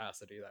what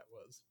capacity that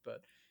was,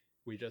 but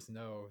we just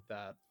know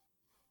that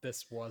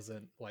this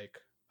wasn't like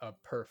a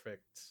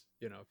perfect,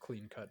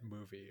 clean cut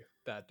movie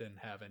that didn't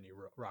have any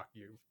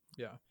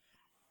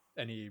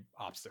any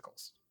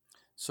obstacles.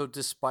 So,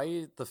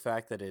 despite the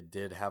fact that it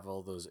did have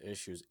all those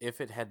issues, if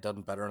it had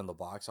done better in the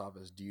box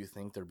office, do you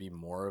think there'd be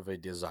more of a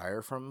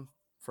desire from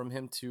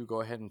him to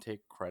go ahead and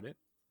take credit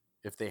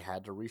if they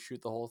had to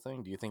reshoot the whole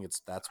thing? Do you think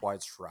that's why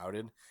it's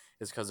shrouded?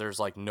 Is because there's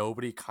like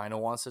nobody kind of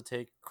wants to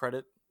take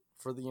credit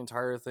for the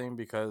entire thing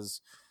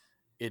because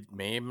it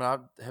may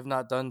not have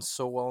not done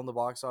so well in the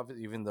box office,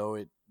 even though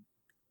it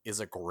is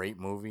a great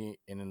movie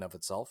in and of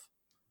itself.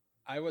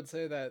 I would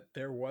say that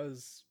there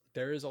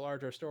is a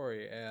larger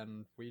story,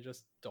 and we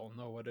just don't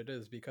know what it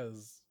is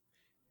because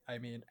I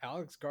mean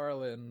Alex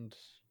Garland,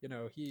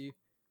 he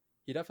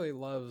definitely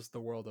loves the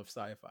world of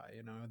sci-fi.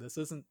 This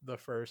isn't the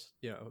first,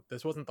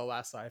 this wasn't the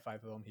last sci-fi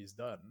film he's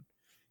done.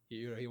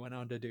 He went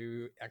on to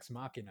do Ex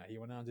Machina. He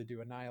went on to do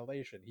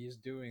Annihilation. He's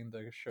doing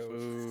the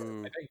shows for, I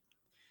Boo. think.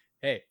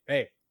 Hey.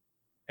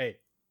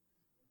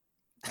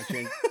 I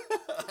changed.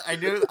 I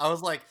knew. I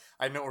was like,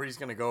 I know where he's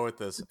gonna go with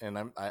this, and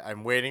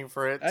I'm waiting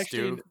for it.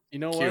 Actually, Stu, you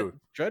know what?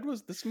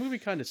 cute. This movie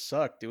kind of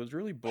sucked. It was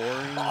really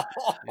boring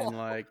and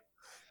like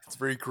It's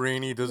very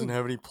grainy. Doesn't didn't,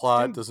 have any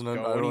plot. didn't Doesn't. I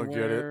go don't get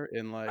it. anywhere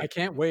and I like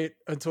can't wait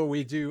until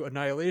we do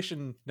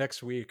Annihilation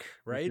next week,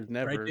 which right? is Right,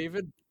 never.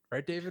 David?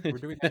 Right, David? We're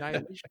doing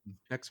Annihilation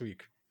next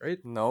week, right?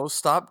 No,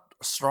 stop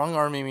strong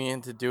arming me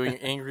into doing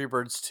Angry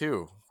Birds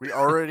 2. We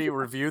already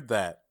reviewed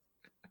that.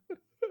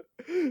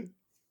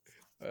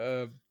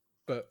 uh,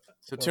 but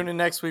So like, tune in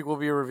next week. We'll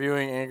be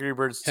reviewing Angry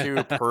Birds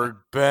 2 per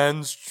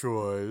Ben's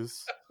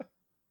choice.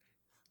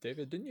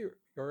 David, didn't you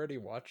already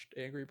watched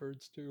Angry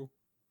Birds 2?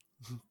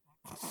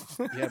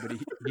 Yeah, but he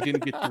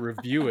didn't get to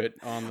review it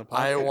on the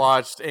I podcast.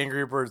 watched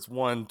Angry Birds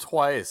 1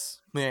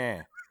 twice.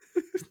 Meh.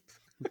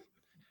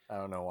 I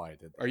don't know why I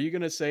did Are you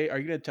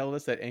gonna tell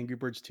us that Angry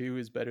Birds 2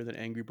 is better than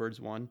Angry Birds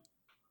 1?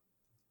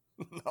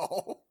 that.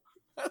 No.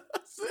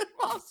 That's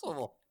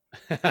impossible.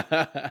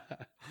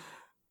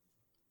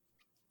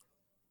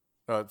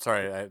 Oh,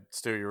 sorry,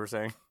 Stu, you were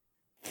saying?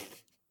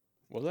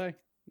 Was I?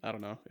 I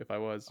don't know if I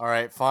was. All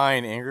right,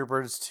 fine. Angry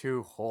Birds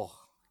 2. Oh,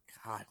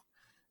 God.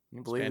 Can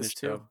you believe this Spanish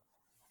too? dub.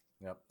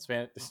 Yep.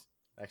 Spanish.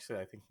 Actually,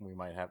 I think we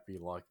might have be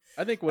luck.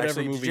 I think whatever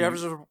Actually, movie.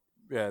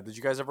 did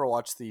you guys ever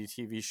watch the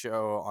TV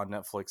show on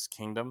Netflix,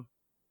 Kingdom?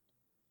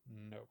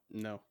 No.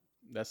 No,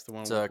 that's the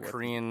one It's with a what?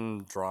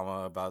 Korean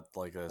drama about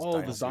like a Oh,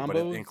 the dynasty, but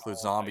it Zombos?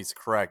 includes Oh my zombies.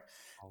 Correct.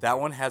 Oh That my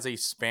one has a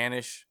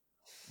Spanish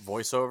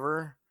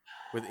voiceover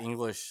with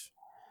English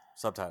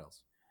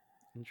subtitles.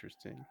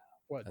 Interesting.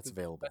 What? That's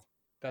available.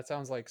 That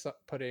sounds like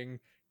putting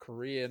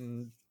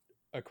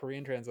a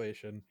Korean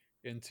translation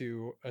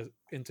into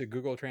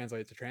Google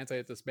Translate to translate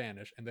it to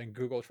Spanish, and then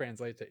Google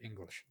Translate to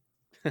English.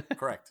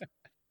 Correct.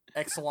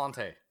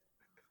 Excellente.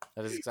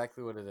 That is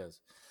exactly what it is.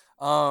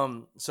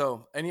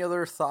 So any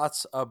other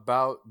thoughts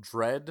about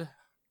Dread?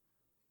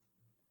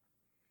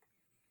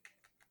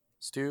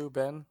 Stu,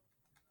 Ben?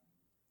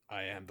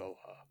 I am the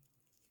law.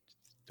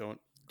 Don't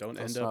Close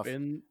end enough. up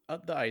in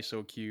the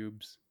ISO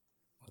cubes.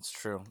 That's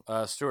true.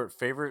 Stuart,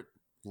 favorite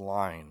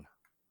line?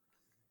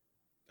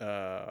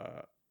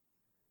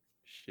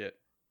 Shit.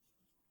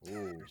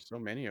 Ooh. There's so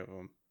many of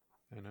them.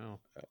 I know.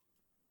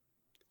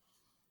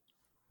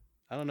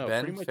 I don't know.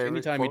 Ben, Pretty much favorite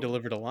anytime he quote?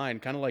 delivered a line,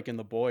 kind of like in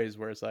The Boys,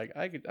 where it's like,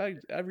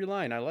 every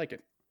line, I like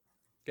it.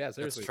 Yeah, That's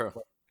seriously. true.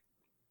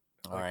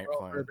 All Like, right, Carl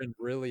fine. Urban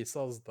really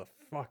sells the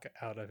fuck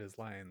out of his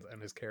lines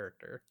and his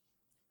character.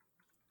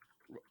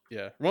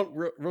 Yeah.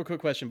 Real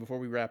quick question before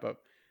we wrap up.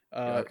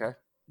 Okay.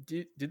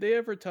 Did they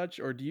ever touch,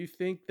 or do you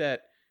think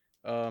that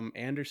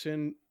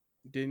Anderson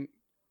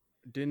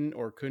didn't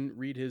or couldn't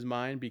read his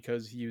mind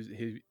because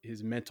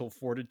his mental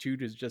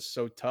fortitude is just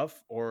so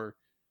tough, or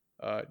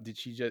did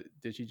she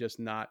just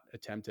not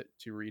attempt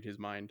to read his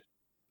mind?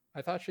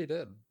 I thought she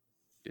did.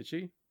 Did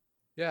she?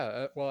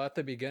 Yeah, well, at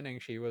the beginning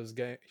she was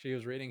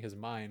reading his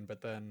mind,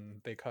 but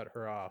then they cut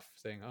her off,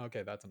 saying,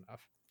 "Okay, that's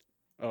enough."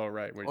 Oh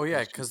right. Oh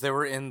yeah, because they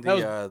were in that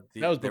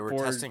was they were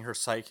before. testing her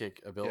psychic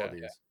Yeah,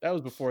 abilities. that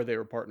was before they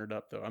were partnered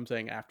up, though. I'm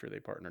saying after they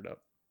partnered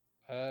up.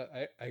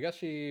 I guess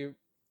she,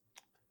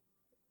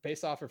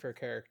 based off of her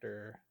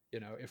character,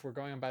 if we're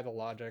going by the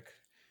logic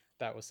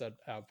that was set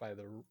out by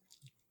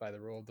the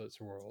rule of this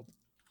world,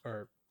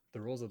 or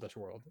the rules of this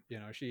world,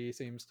 she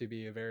seems to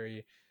be a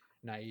very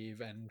naive,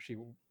 and she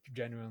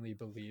genuinely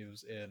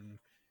believes in,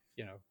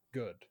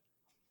 good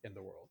in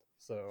the world.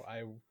 So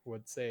I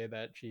would say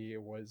that she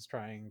was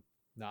trying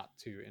not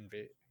to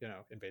invade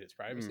its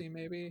privacy,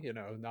 maybe,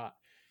 not,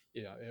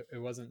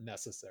 it wasn't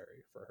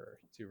necessary for her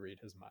to read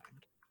his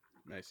mind.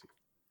 I see.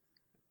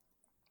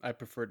 I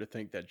prefer to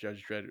think that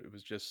Judge Dredd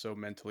was just so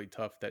mentally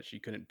tough that she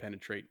couldn't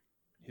penetrate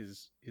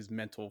his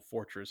mental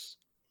fortress.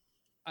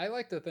 I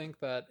like to think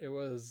that it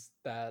was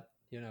that,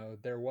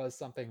 there was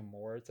something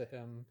more to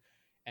him,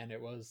 and it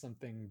was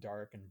something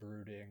dark and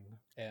brooding.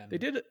 And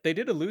They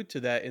did allude to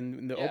that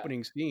in the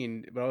opening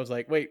scene, but I was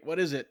like, wait, what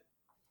is it?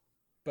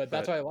 But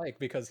that's what I like,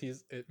 because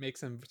it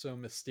makes him so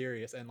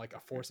mysterious and like a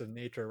force of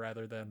nature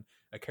rather than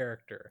a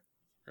character.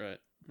 Right.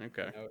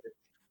 Okay.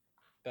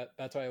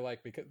 That's what I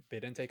like, because they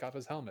didn't take off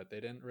his helmet.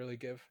 They didn't really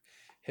give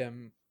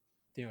him,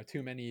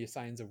 too many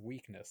signs of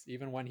weakness.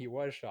 Even when he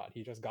was shot,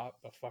 he just got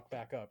the fuck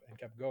back up and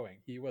kept going.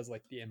 He was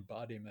like the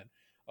embodiment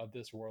of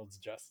this world's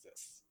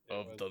justice.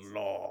 The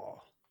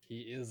law. He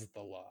is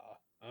the law.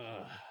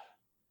 Ugh.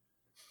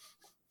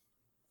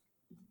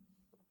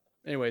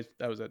 Anyways,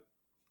 that was it.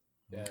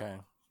 Yeah. Okay.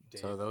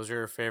 Dave. So those are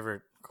your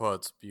favorite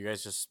quotes. You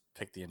guys just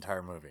picked the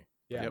entire movie.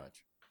 Yeah.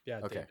 Much.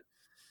 Yeah. Okay.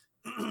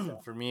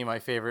 For me, my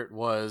favorite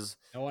was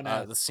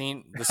the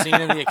scene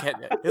in the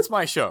academy. It's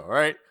my show,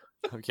 right?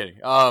 I'm kidding.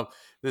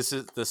 This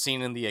is the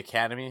scene in the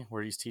academy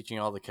where he's teaching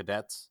all the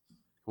cadets.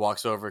 He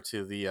walks over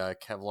to the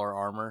Kevlar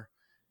armor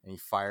and he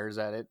fires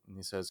at it and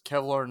he says,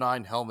 "Kevlar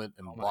 9 helmet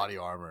and body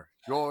armor,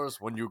 yours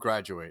when you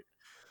graduate."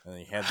 And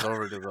he hands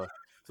over to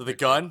the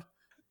gun,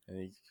 and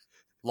he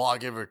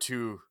lawgiver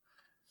 2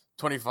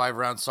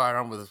 25-round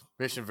sidearm with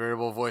mission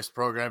variable voice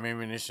program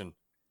ammunition,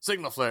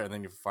 signal flare, and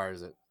then he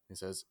fires it. He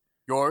says,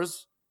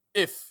 "Yours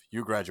if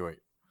you graduate."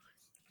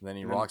 And then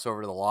he walks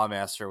over to the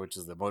Lawmaster, which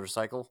is the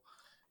motorcycle.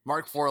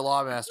 Mark IV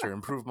Lawmaster,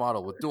 improved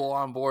model with dual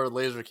onboard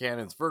laser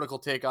cannons, vertical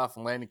takeoff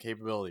and landing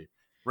capability.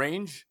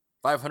 Range,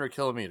 500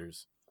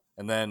 kilometers.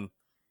 And then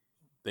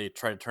they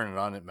try to turn it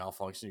on, it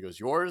malfunctions. He goes,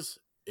 "Yours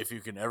if you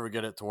can ever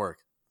get it to work."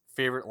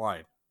 Favorite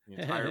line.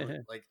 The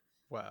entire,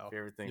 wow.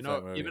 favorite thing.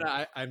 Even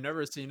I've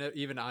never seen it.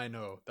 Even I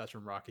know that's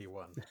from Rocky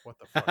 1. What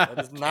the fuck? That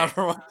is not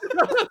from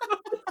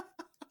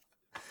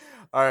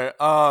All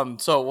right,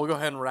 so we'll go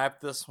ahead and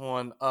wrap this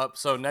one up.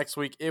 So next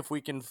week, if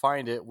we can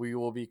find it, we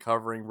will be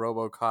covering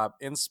Robocop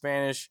in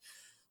Spanish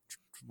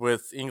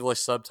with English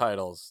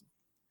subtitles.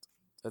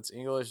 That's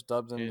English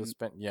dubbed into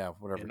Spanish. Yeah,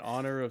 whatever. In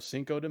honor of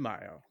Cinco de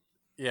Mayo.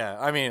 Yeah,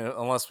 I mean,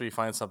 unless we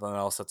find something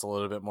else that's a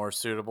little bit more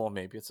suitable,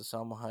 maybe it's a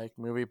Selma Hayek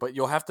movie, but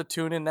you'll have to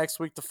tune in next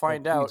week to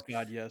find out.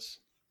 God, yes.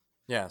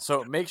 Yeah,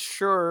 so make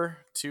sure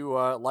to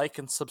like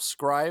and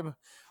subscribe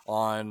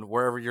on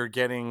wherever you're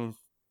getting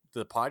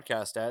the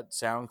podcast at: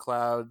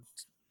 SoundCloud,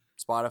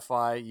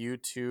 Spotify,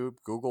 YouTube,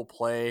 Google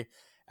Play,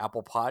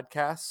 Apple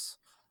Podcasts,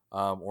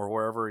 or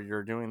wherever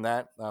you're doing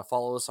that.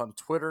 Follow us on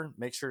Twitter.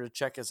 Make sure to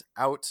check us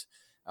out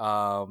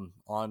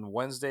on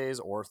Wednesdays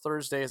or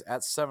Thursdays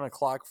at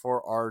 7:00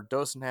 for our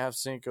Dos and a Half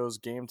Cinco's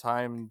Game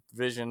Time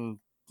Vision.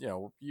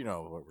 You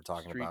know what we're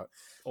talking about.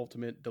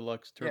 Ultimate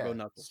Deluxe Turbo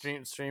Knuckles.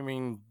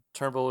 Streaming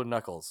Turbo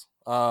Knuckles.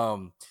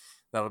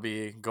 That'll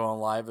be going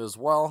live as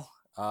well.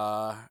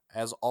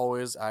 As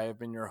always, I have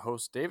been your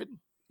host, David.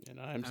 And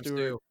I'm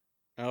Stuart.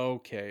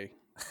 Okay.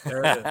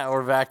 There it is.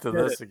 We're back to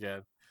Get this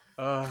again.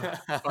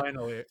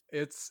 Finally,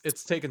 it's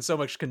taken so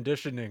much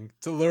conditioning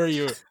to lure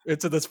you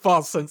into this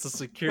false sense of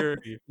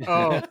security.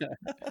 Oh,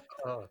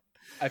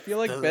 I feel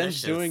like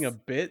Ben's doing a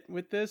Delicious. bit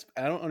with this.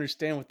 I don't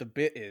understand what the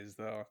bit is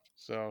though.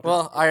 So it's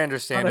Well, I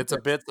understand. not It's a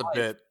their bit. life.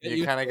 Get You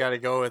used kind of to it. got to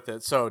go with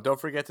it. So don't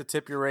forget to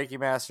tip your Reiki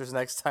masters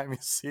next time you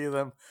see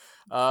them.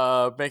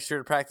 Make sure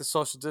to practice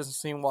social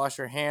distancing. Wash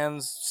your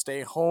hands.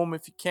 Stay home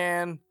if you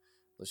can.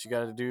 Unless you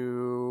got to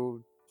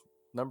do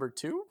number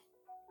 2.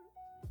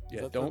 Is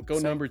yeah, that the don't go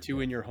saying? number 2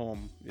 in your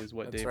home is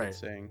what That's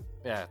David's right. saying.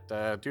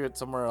 Yeah, do it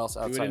somewhere else Do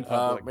it outside. in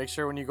public. Make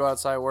sure when you go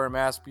outside, wear a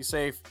mask. Be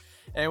safe.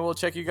 And we'll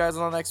check you guys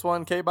on the next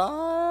one. Okay, bye.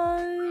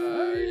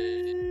 Bye.